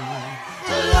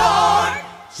 Lord,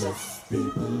 just be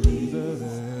pleased.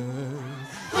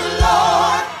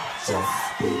 Lord,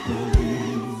 just be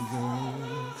pleased.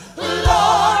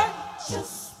 Lord,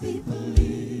 just be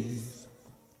pleased.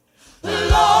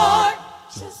 Lord,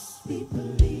 just be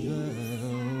pleased.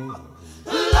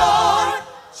 Lord,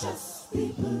 just be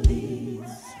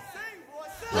pleased.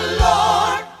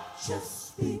 Lord,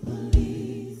 just be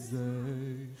pleased.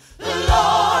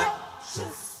 Lord,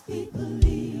 just be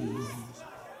pleased.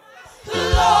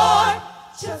 Lord,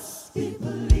 just be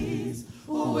pleased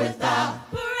without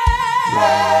praise.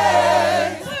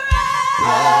 Praise.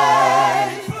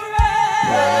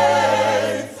 Praise.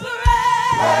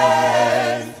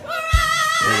 Praise.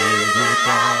 Praise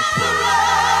without praise.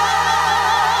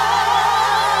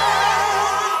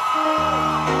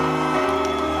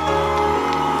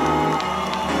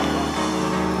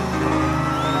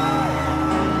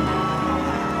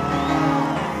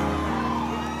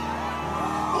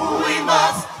 We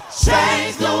must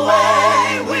change the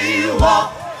way we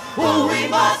walk. We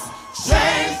must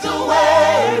change the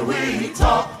way we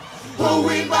talk.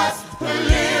 We must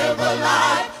live a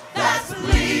life that's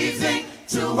pleasing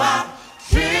to our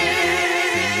King.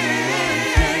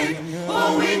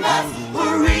 We must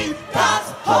read God's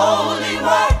holy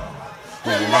word.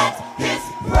 Let His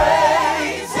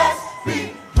praises be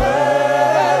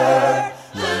heard.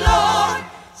 Lord,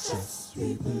 just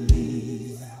be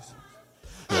pleased.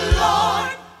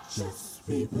 Lord, just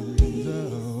be pleased.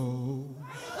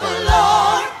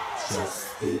 Lord,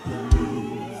 just be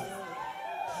pleased.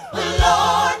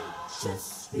 Lord,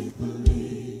 just be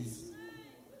pleased.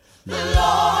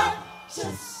 Lord,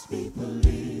 just be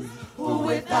pleased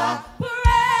without praise.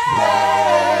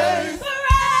 Praise.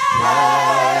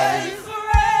 Praise.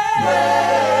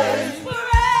 Praise.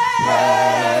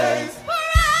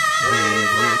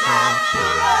 Praise without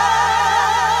praise.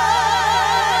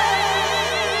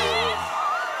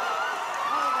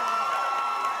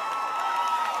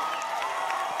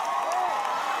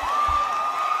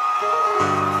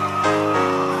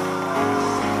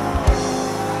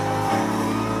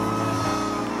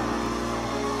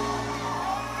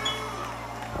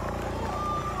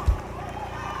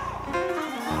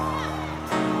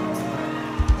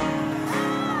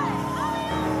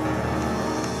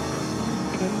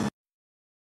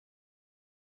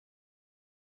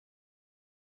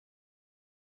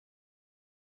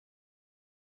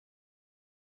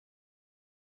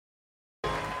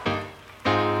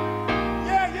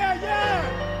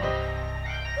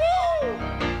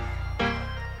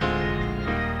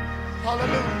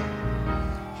 Hallelujah.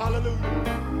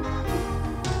 Hallelujah.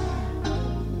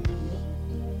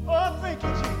 Oh, thank you,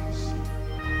 Jesus.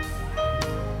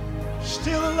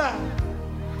 Still alive.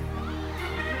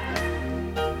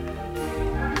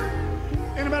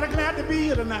 Anybody glad to be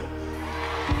here tonight?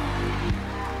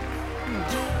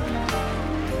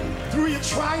 Through your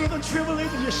trials and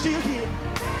tribulations, you're still here.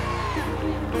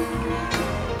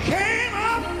 Came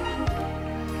up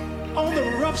on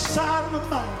the rough side of the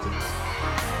mountain.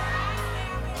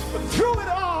 But through it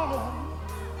all,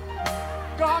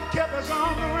 God kept his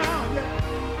arm around you.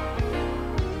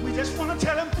 We just want to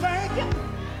tell him thank you.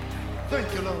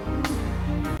 Thank you, Lord.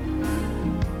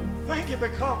 Thank you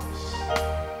because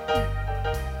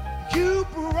you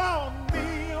brought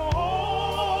me over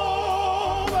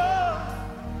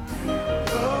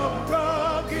the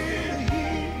rugged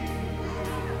hill.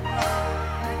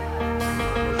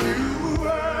 You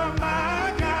were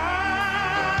my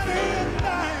guiding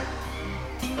light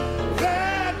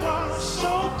that was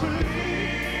so clear.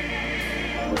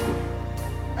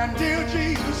 And dear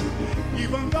Jesus,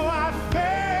 even though I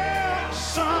fail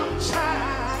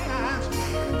sometimes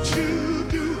to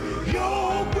do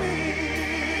your will,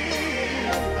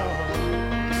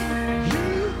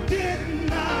 you did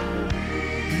not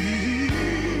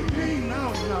leave me. No,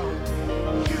 no,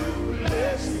 you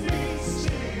let me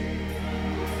see.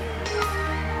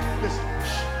 Listen.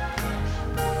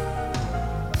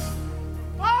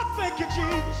 Oh, thank you,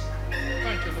 Jesus.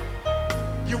 Thank you, Lord.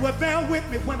 You were there with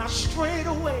me when I strayed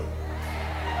away.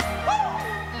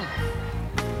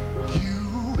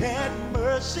 You had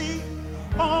mercy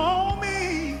on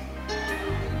me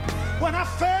when I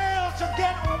failed to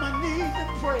get on my knees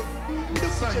and pray.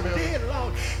 Look what you did,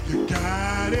 Lord. You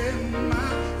guided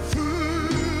my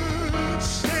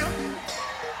footsteps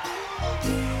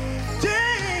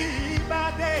day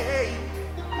by day.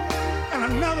 And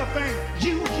another thing,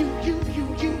 you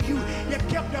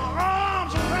kept your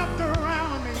arms wrapped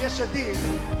around me. Yes, you did.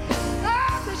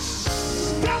 Every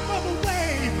step of the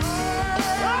way.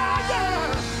 Oh,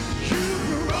 yeah. You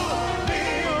brought me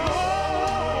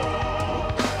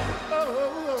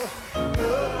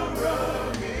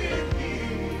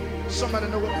over. Somebody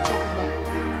know what I'm talking about.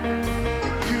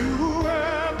 You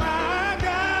were my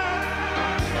God.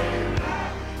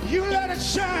 You let it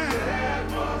shine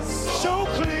so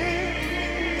clear.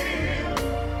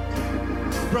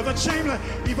 Brother Chamberlain,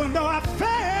 even though I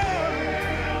failed,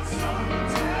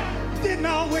 didn't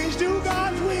always do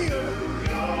God's will.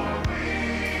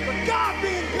 But God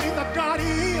being the God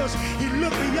He is, He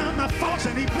looked beyond my faults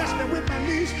and He blessed me with my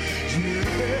knees.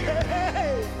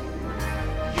 Yeah.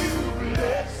 You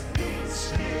blessed me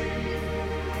still.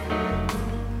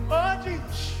 Oh,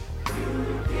 Jesus. You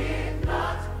did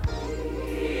not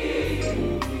leave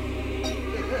me.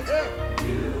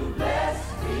 You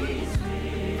blessed me still.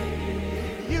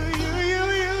 You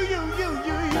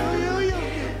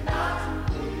did not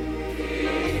leave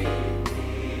me.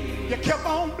 You kept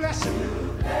on blessing me.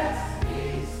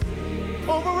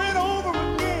 Over and over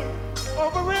again,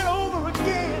 over and over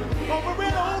again, over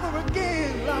and over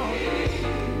again, Lord.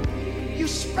 You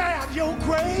spared your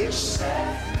grace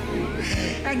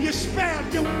and you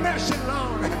spared your mercy,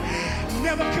 Lord.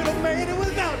 Never could have made it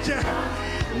without you.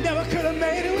 Never could have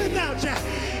made it without you.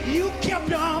 You kept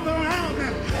your arm around me,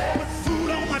 put food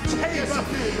on my table,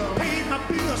 paid my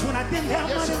bills when I didn't have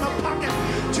money in my pocket,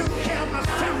 took care of my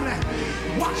family,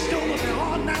 watched over me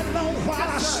all night long while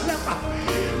I slept.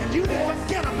 And you didn't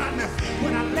forget about me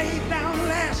when I laid down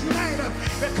last night,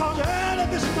 because early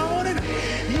this morning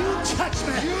you touched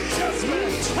me. You touched me.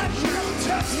 You touched me. You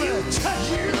touched me. You touched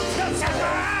me. You touched me. And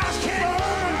my eyes can't open.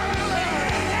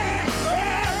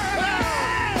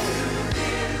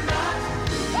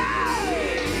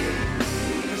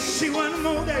 See one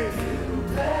more day.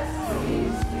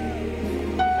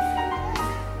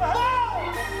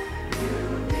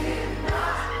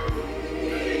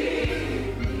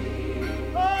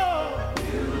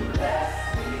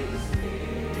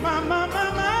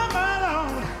 My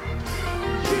Lord,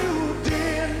 you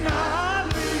did not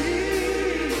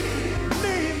leave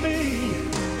me.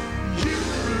 You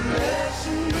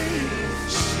blessed me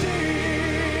still.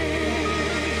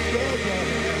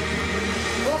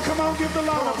 Oh, come on, give the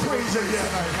Lord a praise again.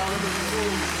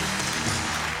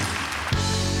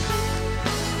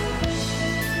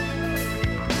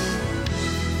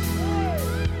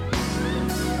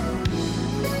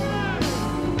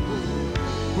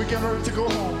 We're getting ready to go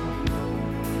home.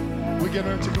 We're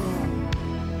getting ready to go home.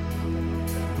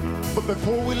 But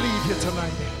before we leave here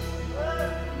tonight,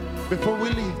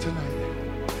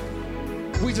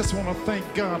 we just want to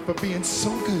thank God for being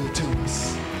so good to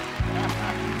us.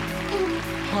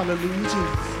 Hallelujah,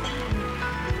 Jesus.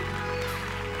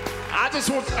 I just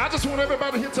want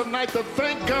everybody here tonight to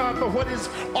thank God for what He's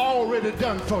already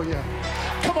done for you.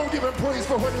 Come on, give Him praise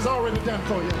for what He's already done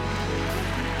for you.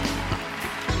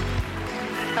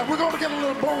 And we're going to get a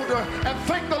little bolder and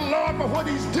thank the Lord for what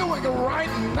He's doing right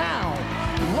now.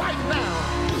 Right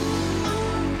now.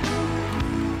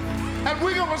 And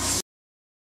we're going to...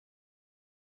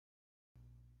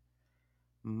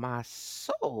 My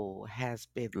soul has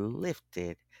been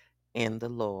lifted in the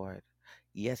Lord.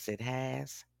 Yes, it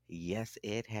has. Yes,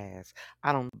 it has.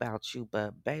 I don't know about you,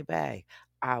 but baby,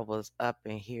 I was up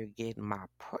in here getting my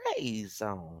praise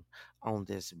on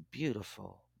this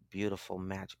beautiful, beautiful,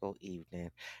 magical evening.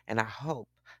 And I hope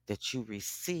that you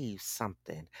received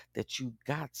something, that you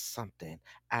got something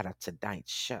out of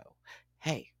tonight's show.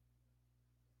 Hey,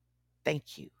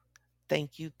 thank you.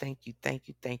 Thank you, thank you, thank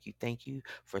you, thank you, thank you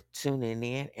for tuning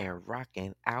in and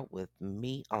rocking out with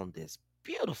me on this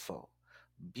beautiful,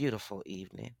 beautiful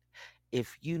evening.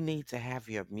 If you need to have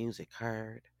your music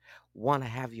heard, want to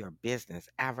have your business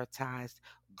advertised,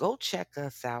 go check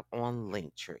us out on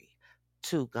Linktree.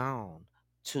 Too Gone,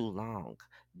 Too Long.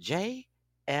 JFR.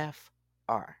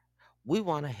 We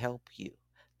want to help you.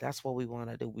 That's what we want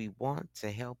to do. We want to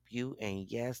help you. And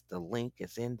yes, the link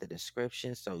is in the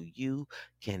description so you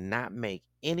cannot make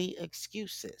any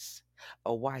excuses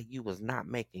of why you was not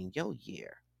making your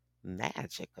year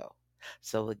magical.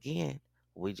 So again,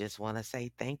 we just want to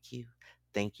say thank you.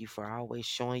 Thank you for always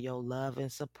showing your love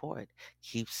and support.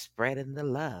 Keep spreading the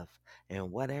love.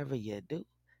 And whatever you do,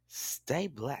 stay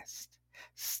blessed.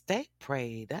 Stay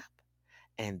prayed up.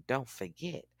 And don't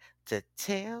forget to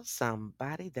tell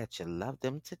somebody that you love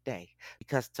them today.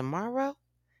 Because tomorrow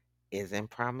isn't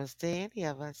promised to any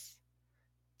of us.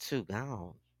 Too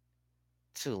gone.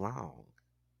 Too long.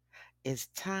 It's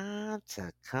time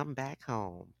to come back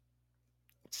home.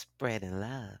 Spreading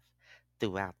love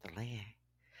throughout the land.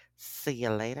 See you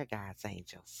later, God's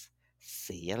angels.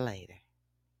 See you later.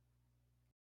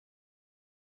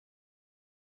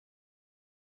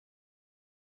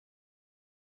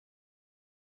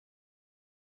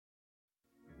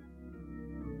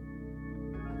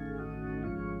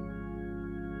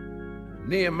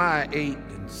 Nehemiah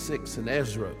 8:6 and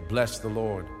Ezra blessed the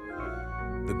Lord,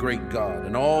 the great God,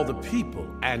 and all the people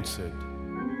answered,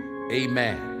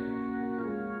 Amen.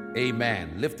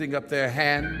 Amen. Lifting up their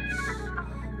hands,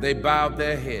 they bowed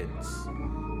their heads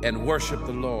and worshiped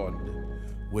the Lord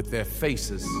with their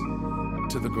faces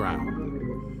to the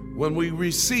ground. When we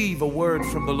receive a word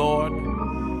from the Lord,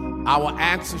 our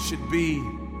answer should be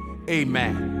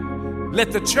Amen.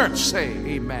 Let the church say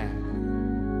Amen.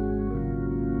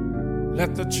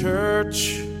 Let the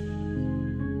church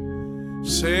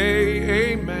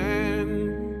say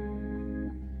amen.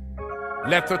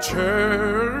 Let the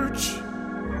church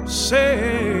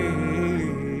say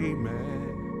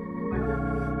amen.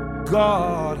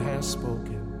 God has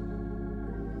spoken.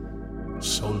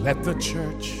 So let the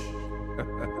church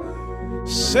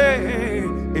say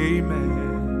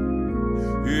amen.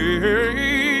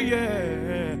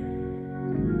 Yeah.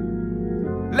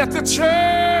 Let the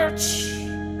church,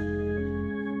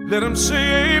 let him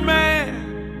say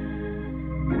amen.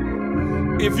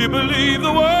 If you believe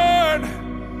the word,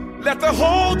 let the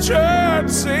whole church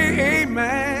say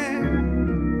amen.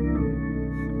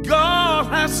 God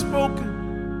has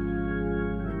spoken.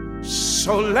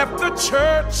 So let the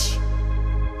church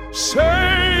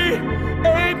say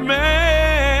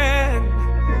amen.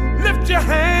 Lift your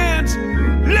hands,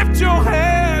 lift your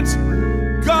hands.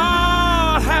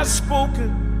 God has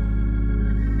spoken.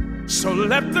 So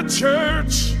let the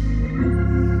church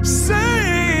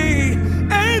say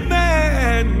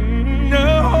amen.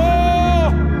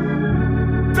 Oh,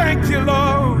 thank you,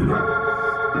 Lord.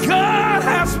 God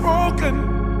has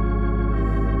spoken.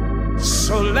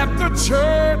 So let the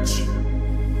church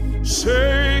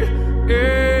say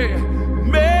amen.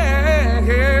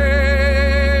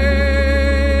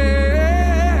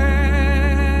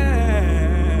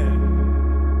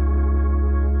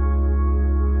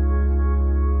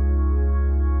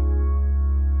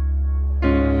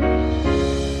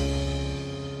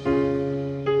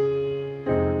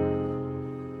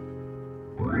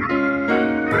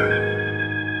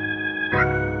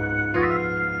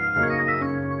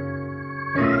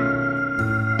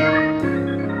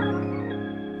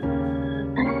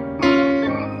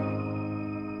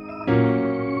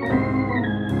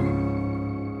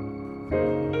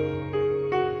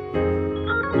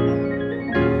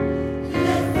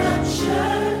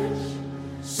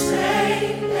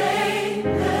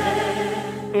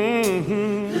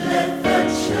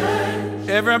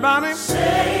 Everybody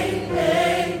say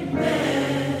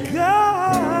amen.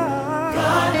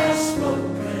 God has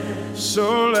spoken.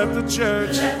 So let the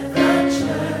church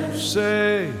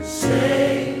say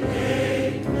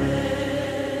amen.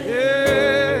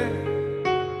 Yeah.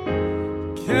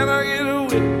 Can I get a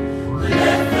witness?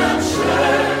 Let the church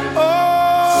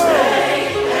say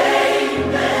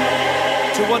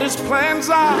amen. To what his plans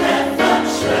are. Let the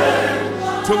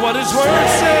church to what his word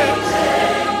says.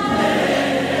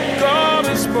 Amen. God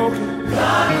has spoken.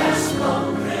 God has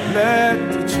spoken. Let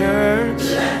the church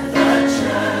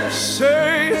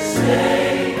say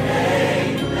amen.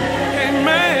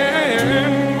 Amen.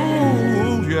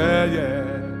 Ooh, yeah, yeah.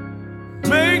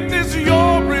 Make this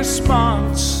your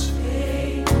response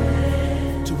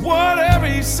amen. To whatever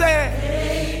he said.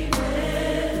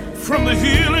 Amen. From the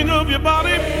healing of your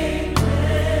body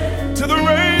amen. To the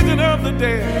raising of the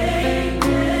dead.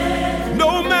 Amen.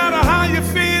 No matter how you're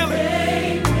feeling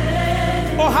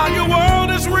amen. Or how your world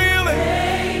is reeling.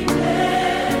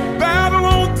 Amen. Battle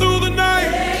on through the night.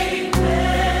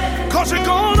 Amen. 'Cause you're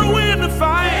gonna win the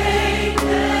fight.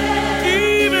 Amen.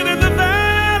 Even in the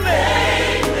valley.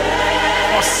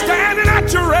 Amen. Or standing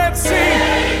at your Red Sea.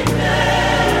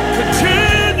 Amen.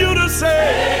 Continue to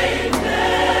say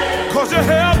amen. 'Cause your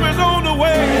help is on the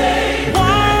way. Amen.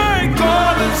 Why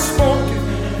God has spoken.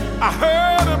 I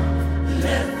heard him.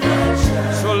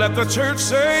 So let the church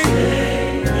say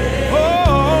amen.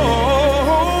 Oh,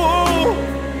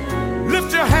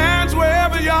 lift your hands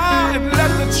wherever you are and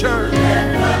let the church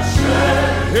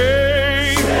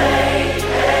hey,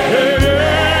 amen.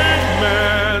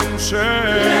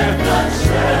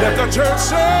 Let the church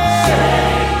say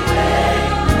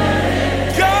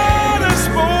God has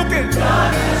spoken.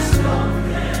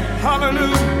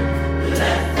 Hallelujah.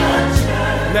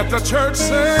 Let the church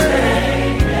say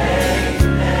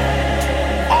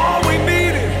all we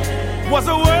needed was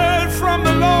a word from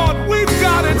the Lord. We've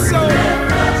got it, so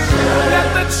let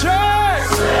the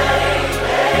church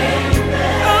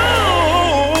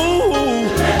oh,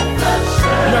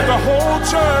 let the whole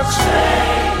church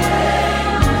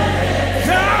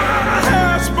God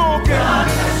has spoken.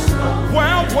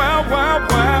 Well,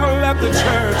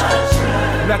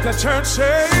 let the church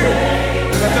say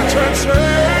let the church say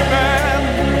amen.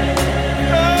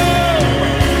 Oh,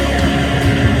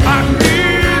 I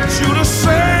need you to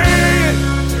say it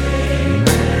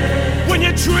when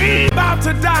you dream about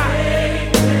to die,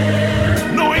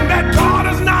 knowing that God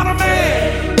is not a man.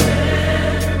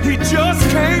 He just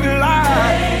can't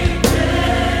lie.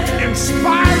 In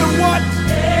spite of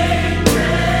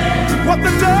what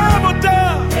the devil